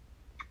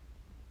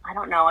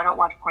don't know. I don't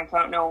watch porn, so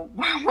I don't know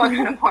what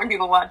kind of porn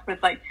people watch, but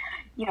it's like,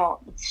 you know,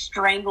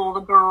 strangle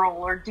the girl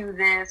or do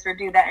this or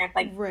do that. And it's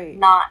like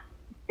not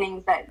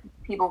things that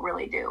people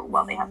really do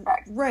while they have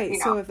sex. Right. You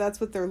know? So if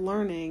that's what they're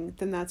learning,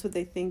 then that's what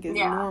they think is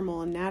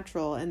normal and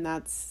natural, and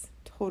that's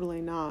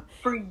totally not.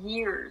 For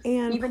years,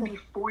 and even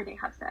before they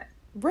have sex.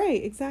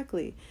 Right,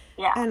 exactly.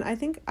 Yeah. And I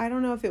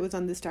don't know if it was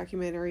on this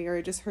documentary or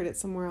I just heard it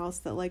somewhere else,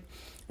 that, like,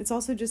 it's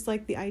also just,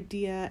 like, the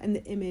idea and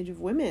the image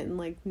of women.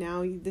 Like,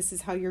 now this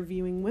is how you're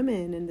viewing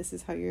women, and this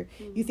is how you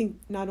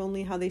think not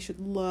only how they should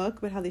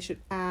look, but how they should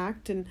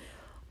act, and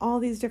all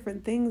these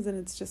different things. And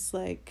it's just,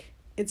 like,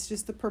 it's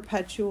just the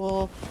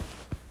perpetual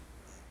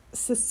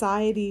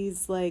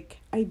society's,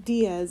 like,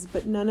 ideas,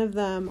 but none of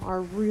them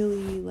are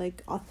really,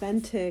 like,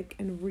 authentic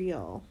and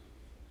real.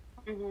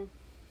 Mm-hmm.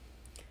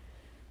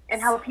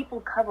 and how people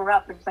cover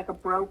up. There's like a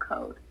bro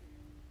code,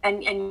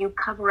 and you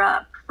cover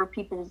up for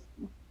people's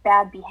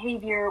bad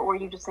behavior, or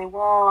you just say,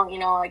 well, you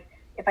know, like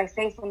if I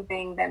say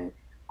something, then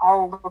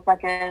I'll look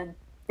like a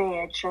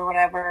bitch or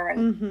whatever.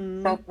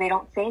 And so they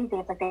don't say anything.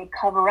 It's like they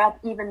cover up,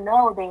 even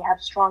though they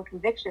have strong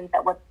convictions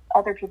that what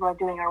other people are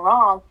doing are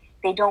wrong.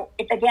 They don't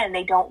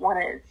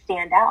want to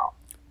stand out.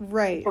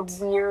 Right.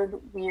 It's a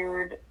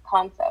weird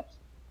concept.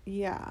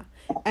 Yeah.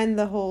 And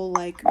the whole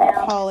like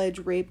college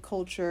rape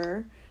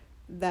culture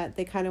that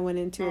they kind of went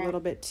into a little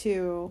bit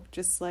too,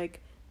 just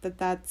like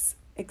that's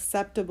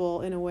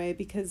acceptable in a way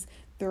because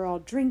they're all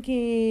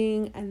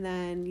drinking, and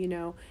then, you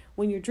know,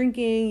 when you're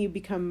drinking, you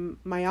become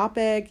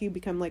myopic, you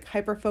become like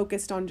hyper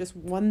focused on just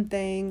one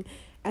thing,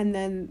 and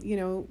then, you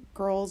know,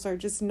 girls are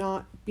just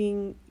not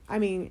being, I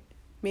mean,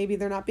 maybe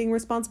they're not being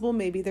responsible,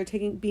 maybe they're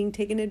being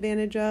taken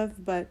advantage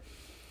of, but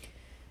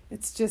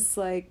it's just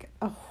like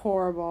a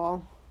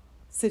horrible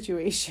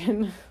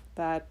situation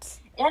that...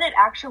 And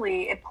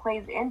it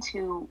plays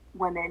into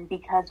women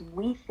because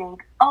we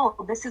think, oh,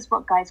 this is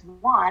what guys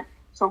want,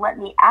 so let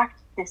me act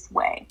this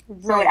way.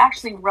 Right. So it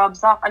actually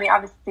rubs off. I mean,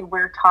 obviously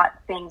we're taught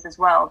things as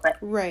well, but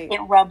it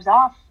rubs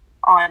off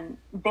on,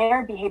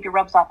 their behavior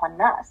rubs off on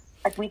us.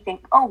 Like we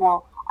think, oh,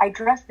 well, I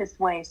dress this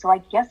way, so I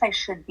guess I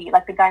should be,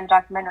 like the guy in the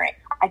documentary,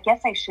 I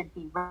guess I should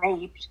be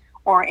raped.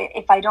 Or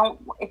if I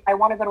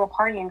want to go to a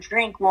party and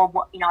drink,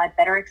 well, you know, I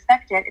better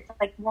expect it. It's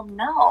like, well,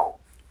 no.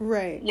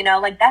 Right. You know,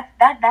 like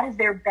that is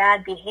their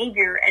bad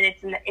behavior, and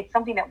it's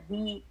something that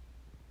we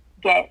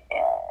get,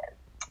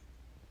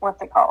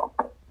 what's it called?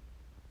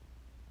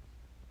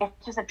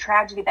 It's just a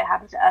tragedy that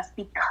happens to us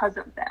because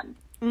of them.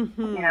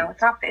 You know,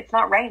 it's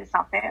not right. It's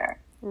not fair.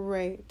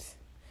 Right.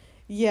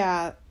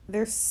 Yeah.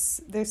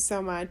 There's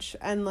so much.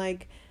 And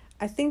like,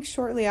 I think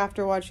shortly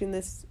after watching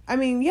this, I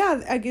mean,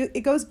 yeah,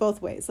 it goes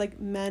both ways. Like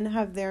men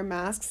have their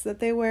masks that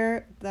they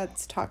wear.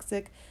 That's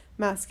toxic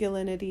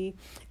masculinity.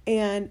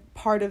 And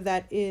part of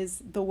that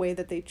is the way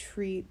that they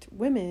treat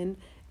women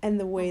and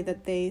the way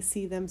that they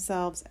see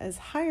themselves as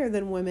higher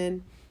than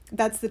women.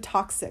 That's the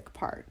toxic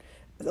part.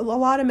 A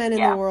lot of men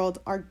in the world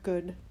are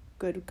good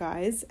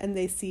guys, and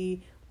they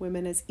see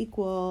women as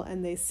equal,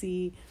 and they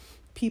see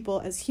people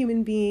as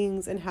human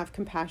beings and have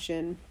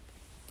compassion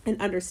and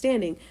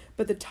understanding.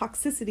 But the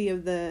toxicity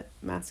of the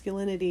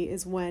masculinity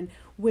is when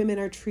women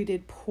are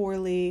treated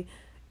poorly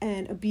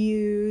and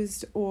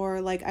abused, or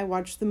like I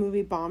watched the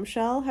movie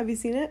Bombshell. Have you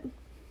seen it?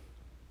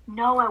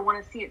 No, I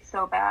want to see it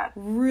so bad.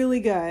 Really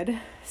good.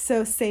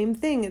 So same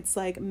thing. It's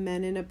like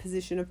men in a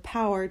position of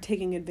power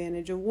taking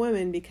advantage of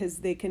women because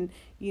they can,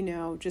 you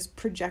know, just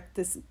project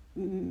this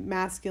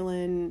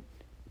masculine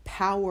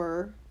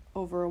power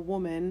over a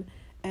woman,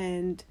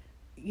 and,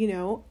 you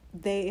know,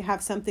 they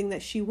have something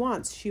that she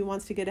wants. She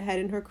wants to get ahead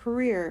in her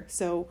career.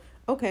 So,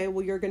 okay,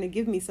 well, you're going to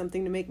give me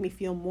something to make me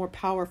feel more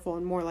powerful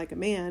and more like a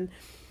man.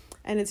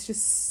 And it's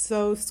just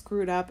so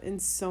screwed up in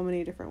so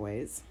many different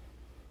ways.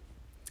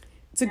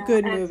 It's a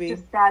good movie.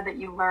 It's just sad that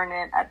you learn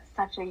it at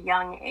such a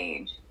young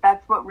age.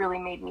 That's what really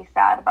made me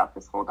sad about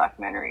this whole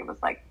documentary,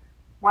 was like,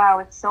 wow,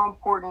 it's so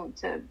important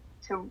to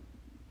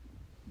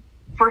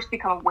first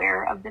become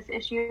aware of this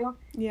issue.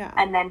 Yeah.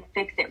 And then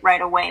fix it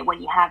right away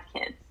when you have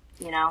kids,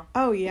 you know?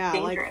 Oh, yeah.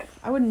 Like,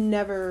 I would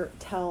never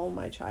tell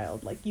my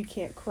child, like, you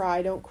can't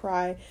cry, don't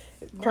cry.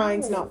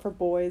 Crying's not for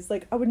boys.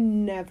 Like, I would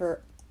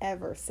never,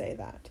 ever say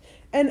that.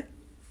 And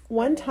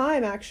one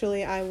time,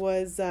 actually, I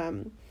was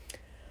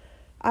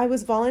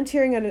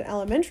volunteering at an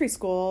elementary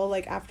school,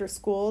 like after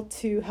school,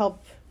 to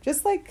help,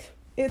 just like,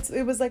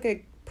 it was like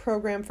a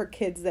program for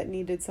kids that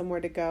needed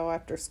somewhere to go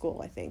after school,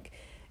 I think.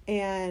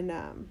 And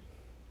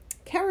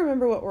can't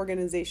remember what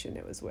organization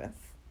it was with.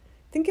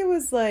 I think it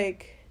was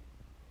like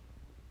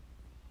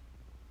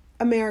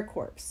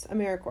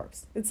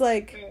AmeriCorps. It's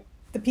like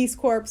the Peace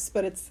Corps,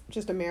 but it's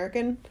just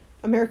American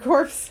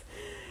AmeriCorps.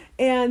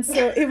 And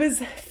so it was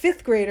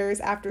fifth graders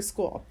after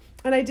school.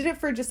 And I did it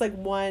for just like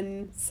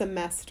one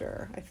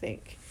semester, I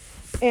think.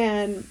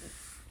 And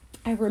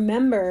I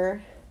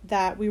remember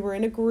that we were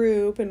in a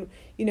group, and,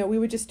 you know, we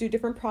would just do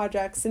different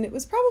projects, and it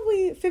was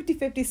probably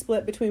 50-50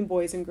 split between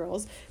boys and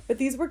girls. But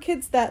these were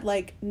kids that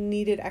like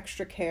needed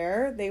extra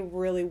care. They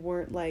really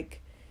weren't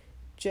like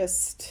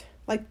just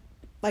like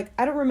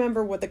I don't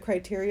remember what the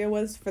criteria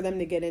was for them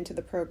to get into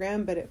the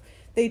program, but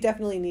they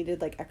definitely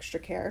needed like extra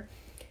care.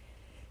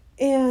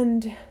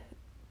 And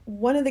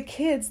one of the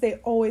kids, they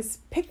always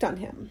picked on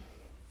him.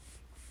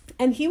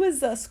 And he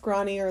was a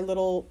scrawnier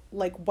little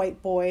like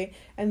white boy,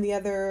 and the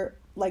other,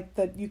 like,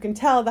 you can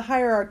tell the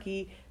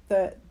hierarchy,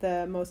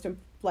 the most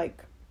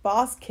like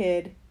boss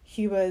kid,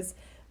 he was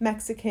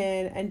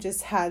Mexican and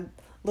just had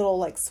little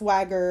like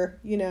swagger,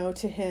 you know,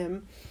 to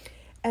him.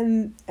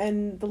 And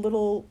the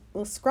little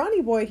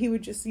scrawny boy, he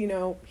would just, you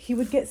know, he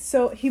was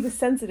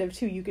sensitive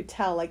too. You could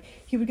tell, like,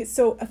 he would get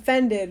so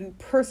offended, and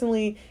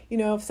personally, you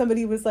know, if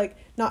somebody was like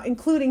not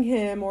including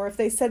him, or if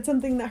they said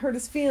something that hurt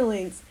his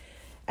feelings.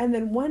 And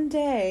then one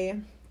day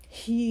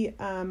he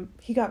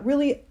got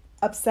really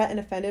upset and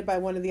offended by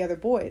one of the other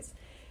boys,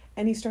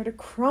 and he started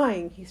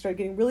crying. He started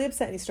getting really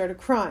upset, and he started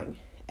crying.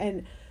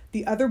 And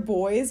the other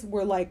boys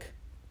were like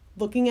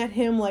looking at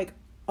him like,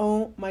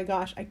 oh my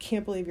gosh, I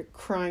can't believe you're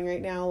crying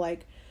right now.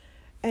 Like,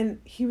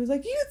 and he was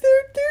like,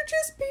 they're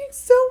just being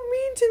so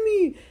mean to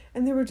me.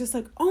 And they were just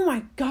like, oh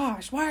my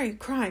gosh, why are you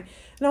crying?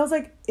 And I was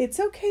like, it's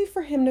okay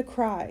for him to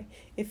cry.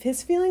 If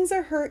his feelings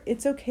are hurt,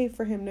 it's okay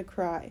for him to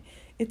cry.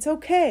 It's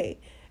okay.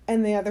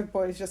 And the other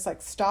boys just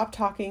like stopped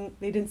talking.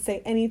 They didn't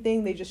say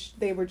anything.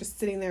 They were just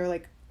sitting there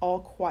like all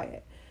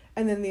quiet.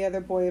 And then the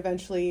other boy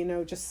eventually,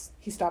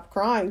 he stopped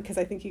crying because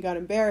I think he got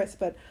embarrassed.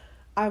 But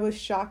I was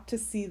shocked to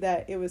see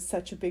that it was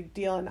such a big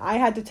deal. And I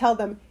had to tell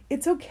them,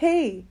 it's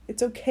okay.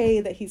 It's okay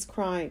that he's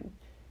crying.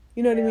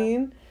 You know what I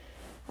mean?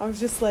 I was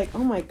just like,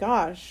 oh my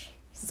gosh,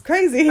 this is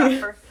crazy. I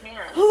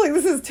was like,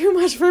 this is too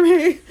much for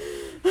me.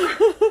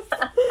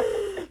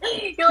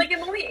 You're like,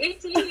 I'm only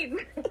 18.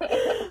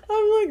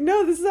 I'm like,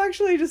 no, this is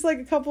actually just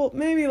like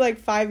maybe like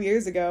 5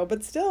 years ago.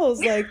 But still,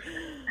 it's like,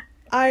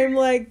 I'm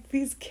like,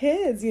 these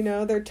kids,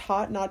 they're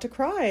taught not to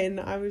cry. And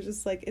I was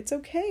just like, it's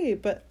okay,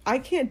 but I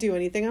can't do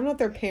anything. I'm not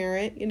their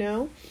parent,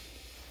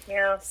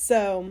 Yeah.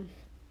 So.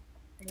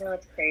 I know,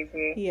 it's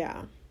crazy.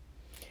 Yeah.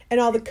 And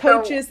all the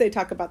coaches, they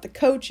talk about the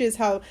coaches,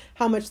 how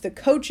much the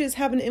coaches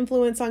have an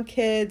influence on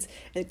kids,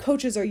 and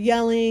coaches are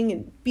yelling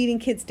and beating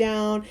kids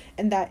down,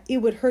 and that it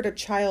would hurt a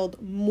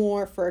child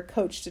more for a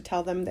coach to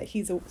tell them that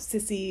he's a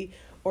sissy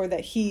or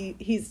that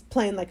he's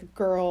playing like a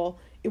girl.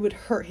 It would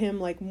hurt him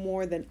like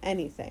more than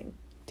anything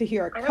to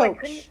hear a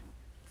coach.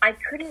 I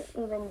couldn't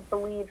even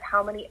believe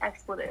how many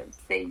expletives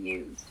they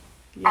used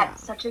at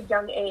such a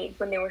young age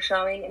when they were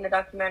showing in the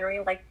documentary.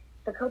 Like,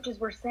 the coaches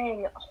were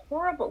saying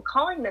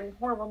calling them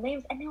horrible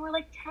names, and they were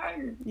like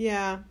 10.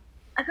 Yeah.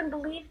 I couldn't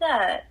believe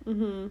that.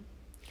 Mm-hmm.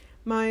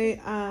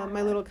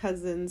 My little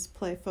cousins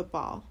play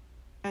football,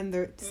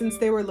 and since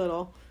they were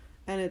little,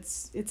 and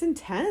it's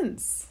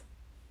intense.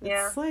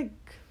 Yeah. It's like,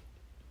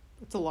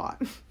 it's a lot.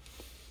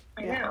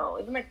 I know.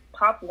 Even like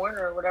Pop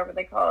Warner or whatever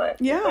they call it.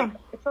 Yeah.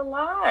 It's a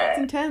lot. It's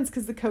intense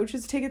because the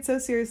coaches take it so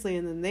seriously,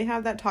 and then they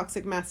have that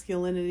toxic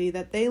masculinity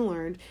that they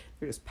learned.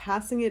 They're just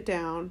passing it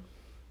down.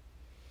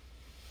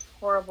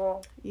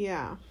 Horrible.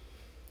 Yeah.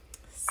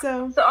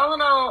 So all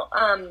in all,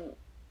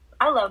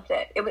 I loved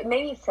it. It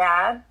made me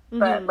sad,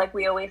 but like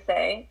we always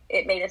say,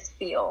 it made us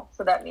feel.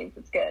 So that means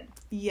it's good.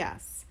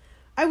 Yes.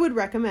 I would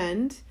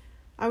recommend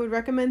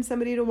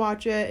somebody to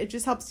watch it. It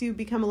just helps you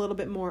become a little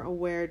bit more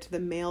aware to the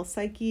male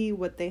psyche,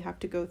 what they have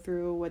to go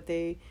through, what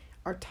they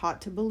are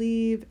taught to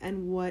believe,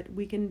 and what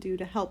we can do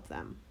to help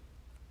them.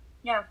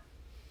 Yeah.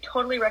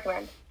 Totally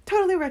recommend.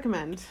 Totally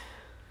recommend.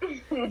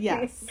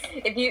 Yes.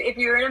 If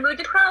you're in a mood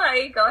to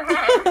cry, go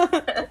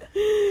ahead.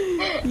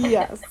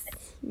 Yes.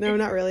 No,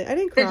 not really. I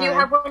didn't cry. Did you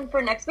have one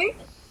for next week?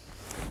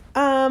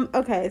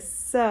 Okay,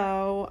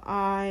 so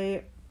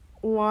I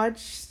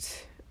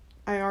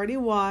already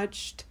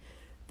watched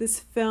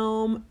this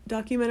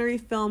documentary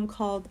film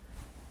called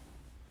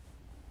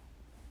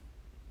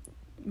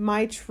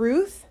My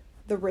Truth,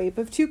 The Rape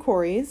of Two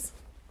Coreys.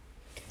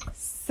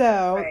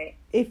 So,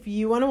 If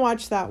you want to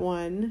watch that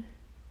one,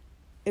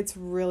 it's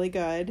really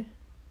good.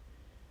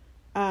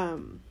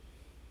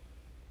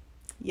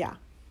 Yeah.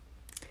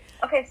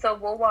 Okay, so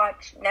we'll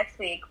watch next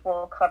week.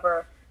 We'll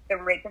cover The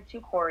Rape of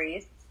Two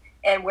Coreys.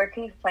 And where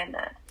can you find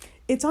that?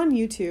 It's on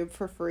YouTube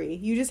for free.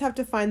 You just have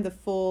to find the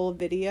full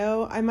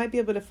video. I might be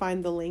able to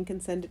find the link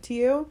and send it to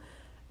you.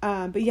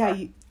 But yeah,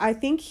 I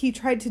think he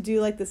tried to do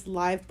like this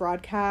live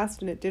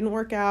broadcast and it didn't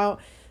work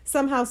out.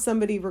 Somehow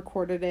somebody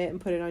recorded it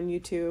and put it on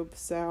YouTube.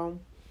 So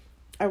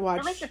I watched.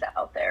 At least it's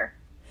out there.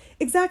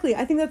 Exactly.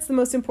 I think that's the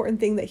most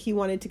important thing that he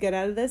wanted to get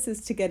out of this,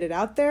 is to get it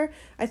out there.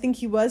 I think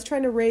he was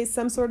trying to raise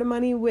some sort of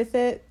money with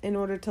it in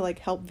order to like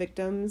help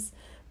victims,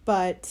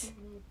 but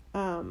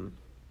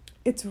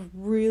it's a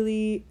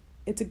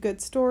good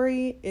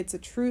story. It's a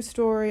true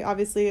story,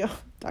 obviously,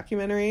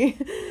 documentary.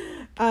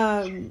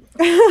 And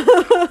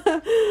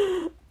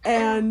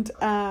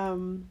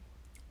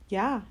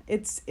yeah,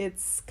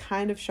 it's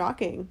kind of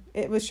shocking.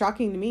 It was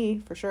shocking to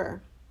me for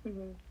sure.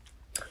 Mm-hmm.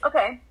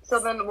 Okay, so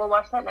then we'll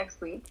watch that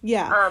next week.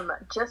 Yeah.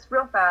 Just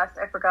real fast,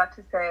 I forgot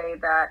to say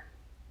that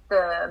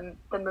the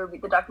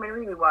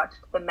documentary we watched,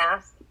 The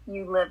Mask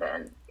You Live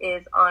In,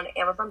 is on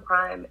Amazon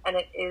Prime, and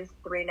it is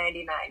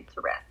 $3.99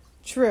 to rent.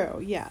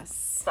 True.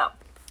 Yes. So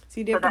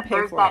you do have to pay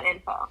there's for that it.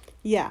 info.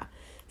 Yeah.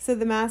 So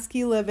The Mask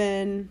You Live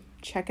In,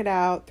 check it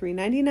out.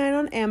 $3.99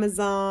 on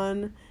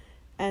Amazon,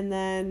 and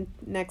then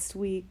next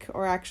week,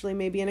 or actually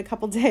maybe in a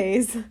couple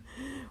days,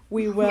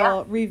 we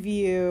will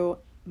review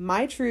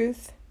My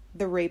Truth,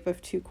 The Rape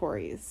of Two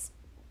Coreys,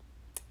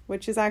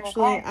 which is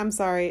actually, I'm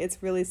sorry,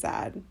 it's really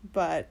sad,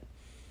 but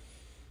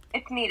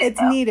it's needed.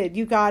 It's needed.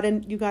 You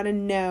gotta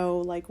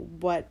know like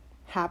what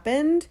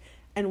happened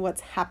and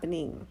what's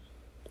happening.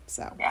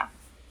 So yeah.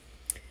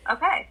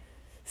 Okay.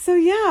 So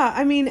yeah,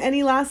 I mean,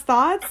 any last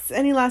thoughts?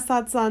 Any last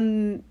thoughts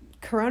on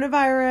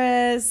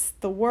coronavirus,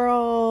 the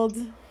world?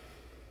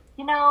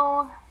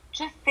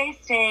 Just stay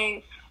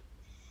safe.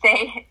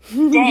 Stay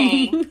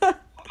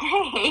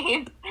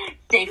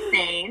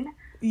sane.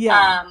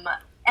 Yeah.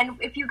 And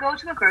if you go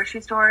to a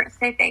grocery store,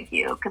 say thank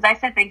you. Because I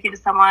said thank you to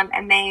someone,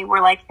 and they were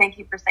like, thank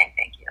you for saying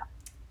thank you.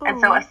 Aww. And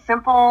so a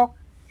simple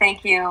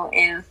thank you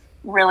is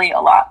really a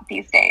lot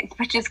these days,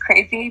 which is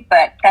crazy,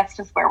 but that's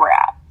just where we're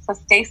at. So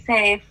stay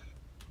safe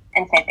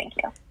and say thank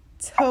you.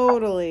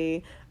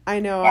 Totally. I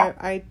know.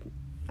 Yeah.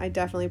 I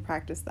definitely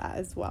practice that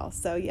as well.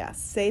 So yes,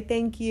 say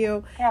thank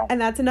you. Yeah. And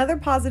that's another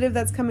positive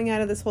that's coming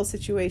out of this whole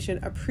situation.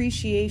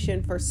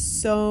 Appreciation for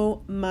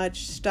so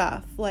much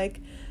stuff. Like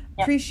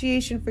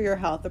appreciation for your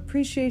health,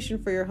 appreciation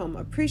for your home,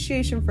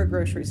 appreciation for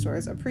grocery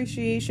stores,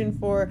 appreciation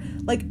for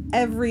like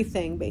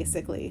everything,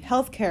 basically.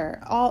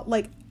 Healthcare,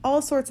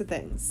 all sorts of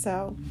things.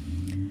 So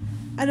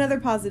another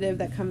positive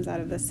that comes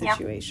out of this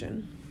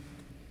situation.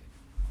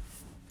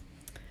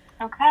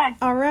 Okay.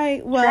 All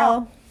right.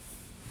 Well,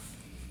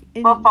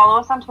 follow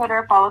us on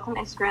Twitter, follow us on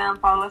Instagram,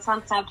 follow us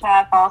on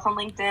Snapchat, follow us on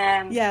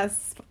LinkedIn.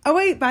 Yes. Oh,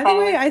 wait, by the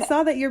way, I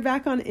saw that you're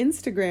back on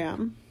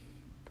Instagram.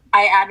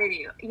 I added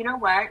you. You know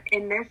what?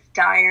 In these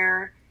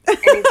dire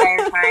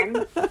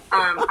times,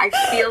 I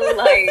feel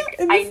like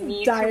I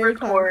need to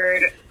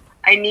record.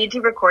 I need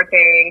to record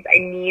things. I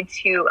need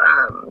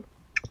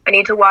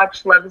to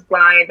watch Love is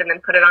Blind and then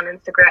put it on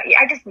Instagram. Yeah,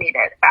 I just need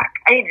it back.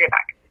 I needed it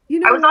back.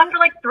 I was on for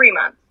like 3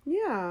 months.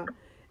 Yeah.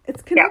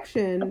 It's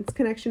connection. Yeah. It's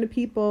connection to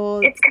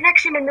people. It's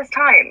connection in this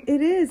time. It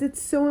is. It's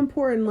so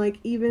important. Like,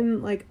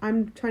 even, like,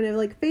 I'm trying to,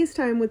 like,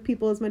 FaceTime with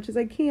people as much as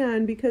I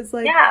can because,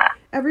 like,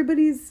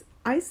 everybody's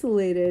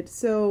isolated.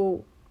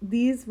 So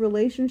these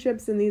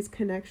relationships and these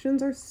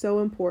connections are so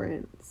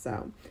important.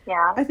 So,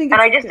 yeah. I think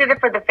I just did it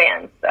for the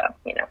fans, so,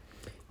 you know.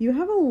 You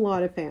have a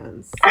lot of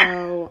fans.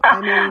 So, I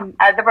mean.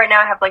 As of right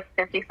now, I have, like,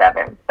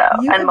 57. So,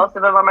 and most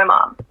of them are my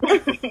mom.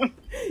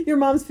 Your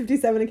mom's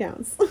 57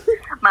 accounts.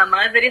 My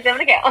mom's 57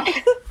 accounts.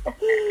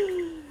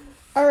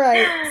 All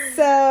right.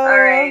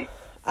 So,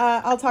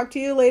 I'll talk to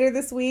you later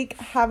this week.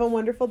 Have a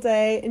wonderful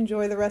day.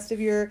 Enjoy the rest of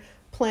your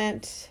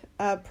plant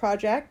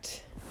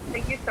project.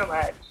 Thank you so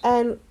much.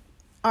 And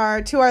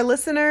to our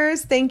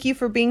listeners, thank you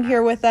for being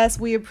here with us.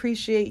 We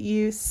appreciate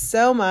you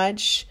so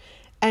much.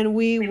 And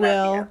we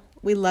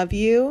love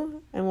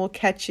you. And we'll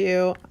catch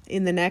you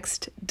in the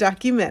next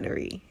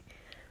documentary.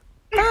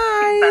 Bye.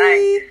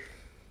 Bye.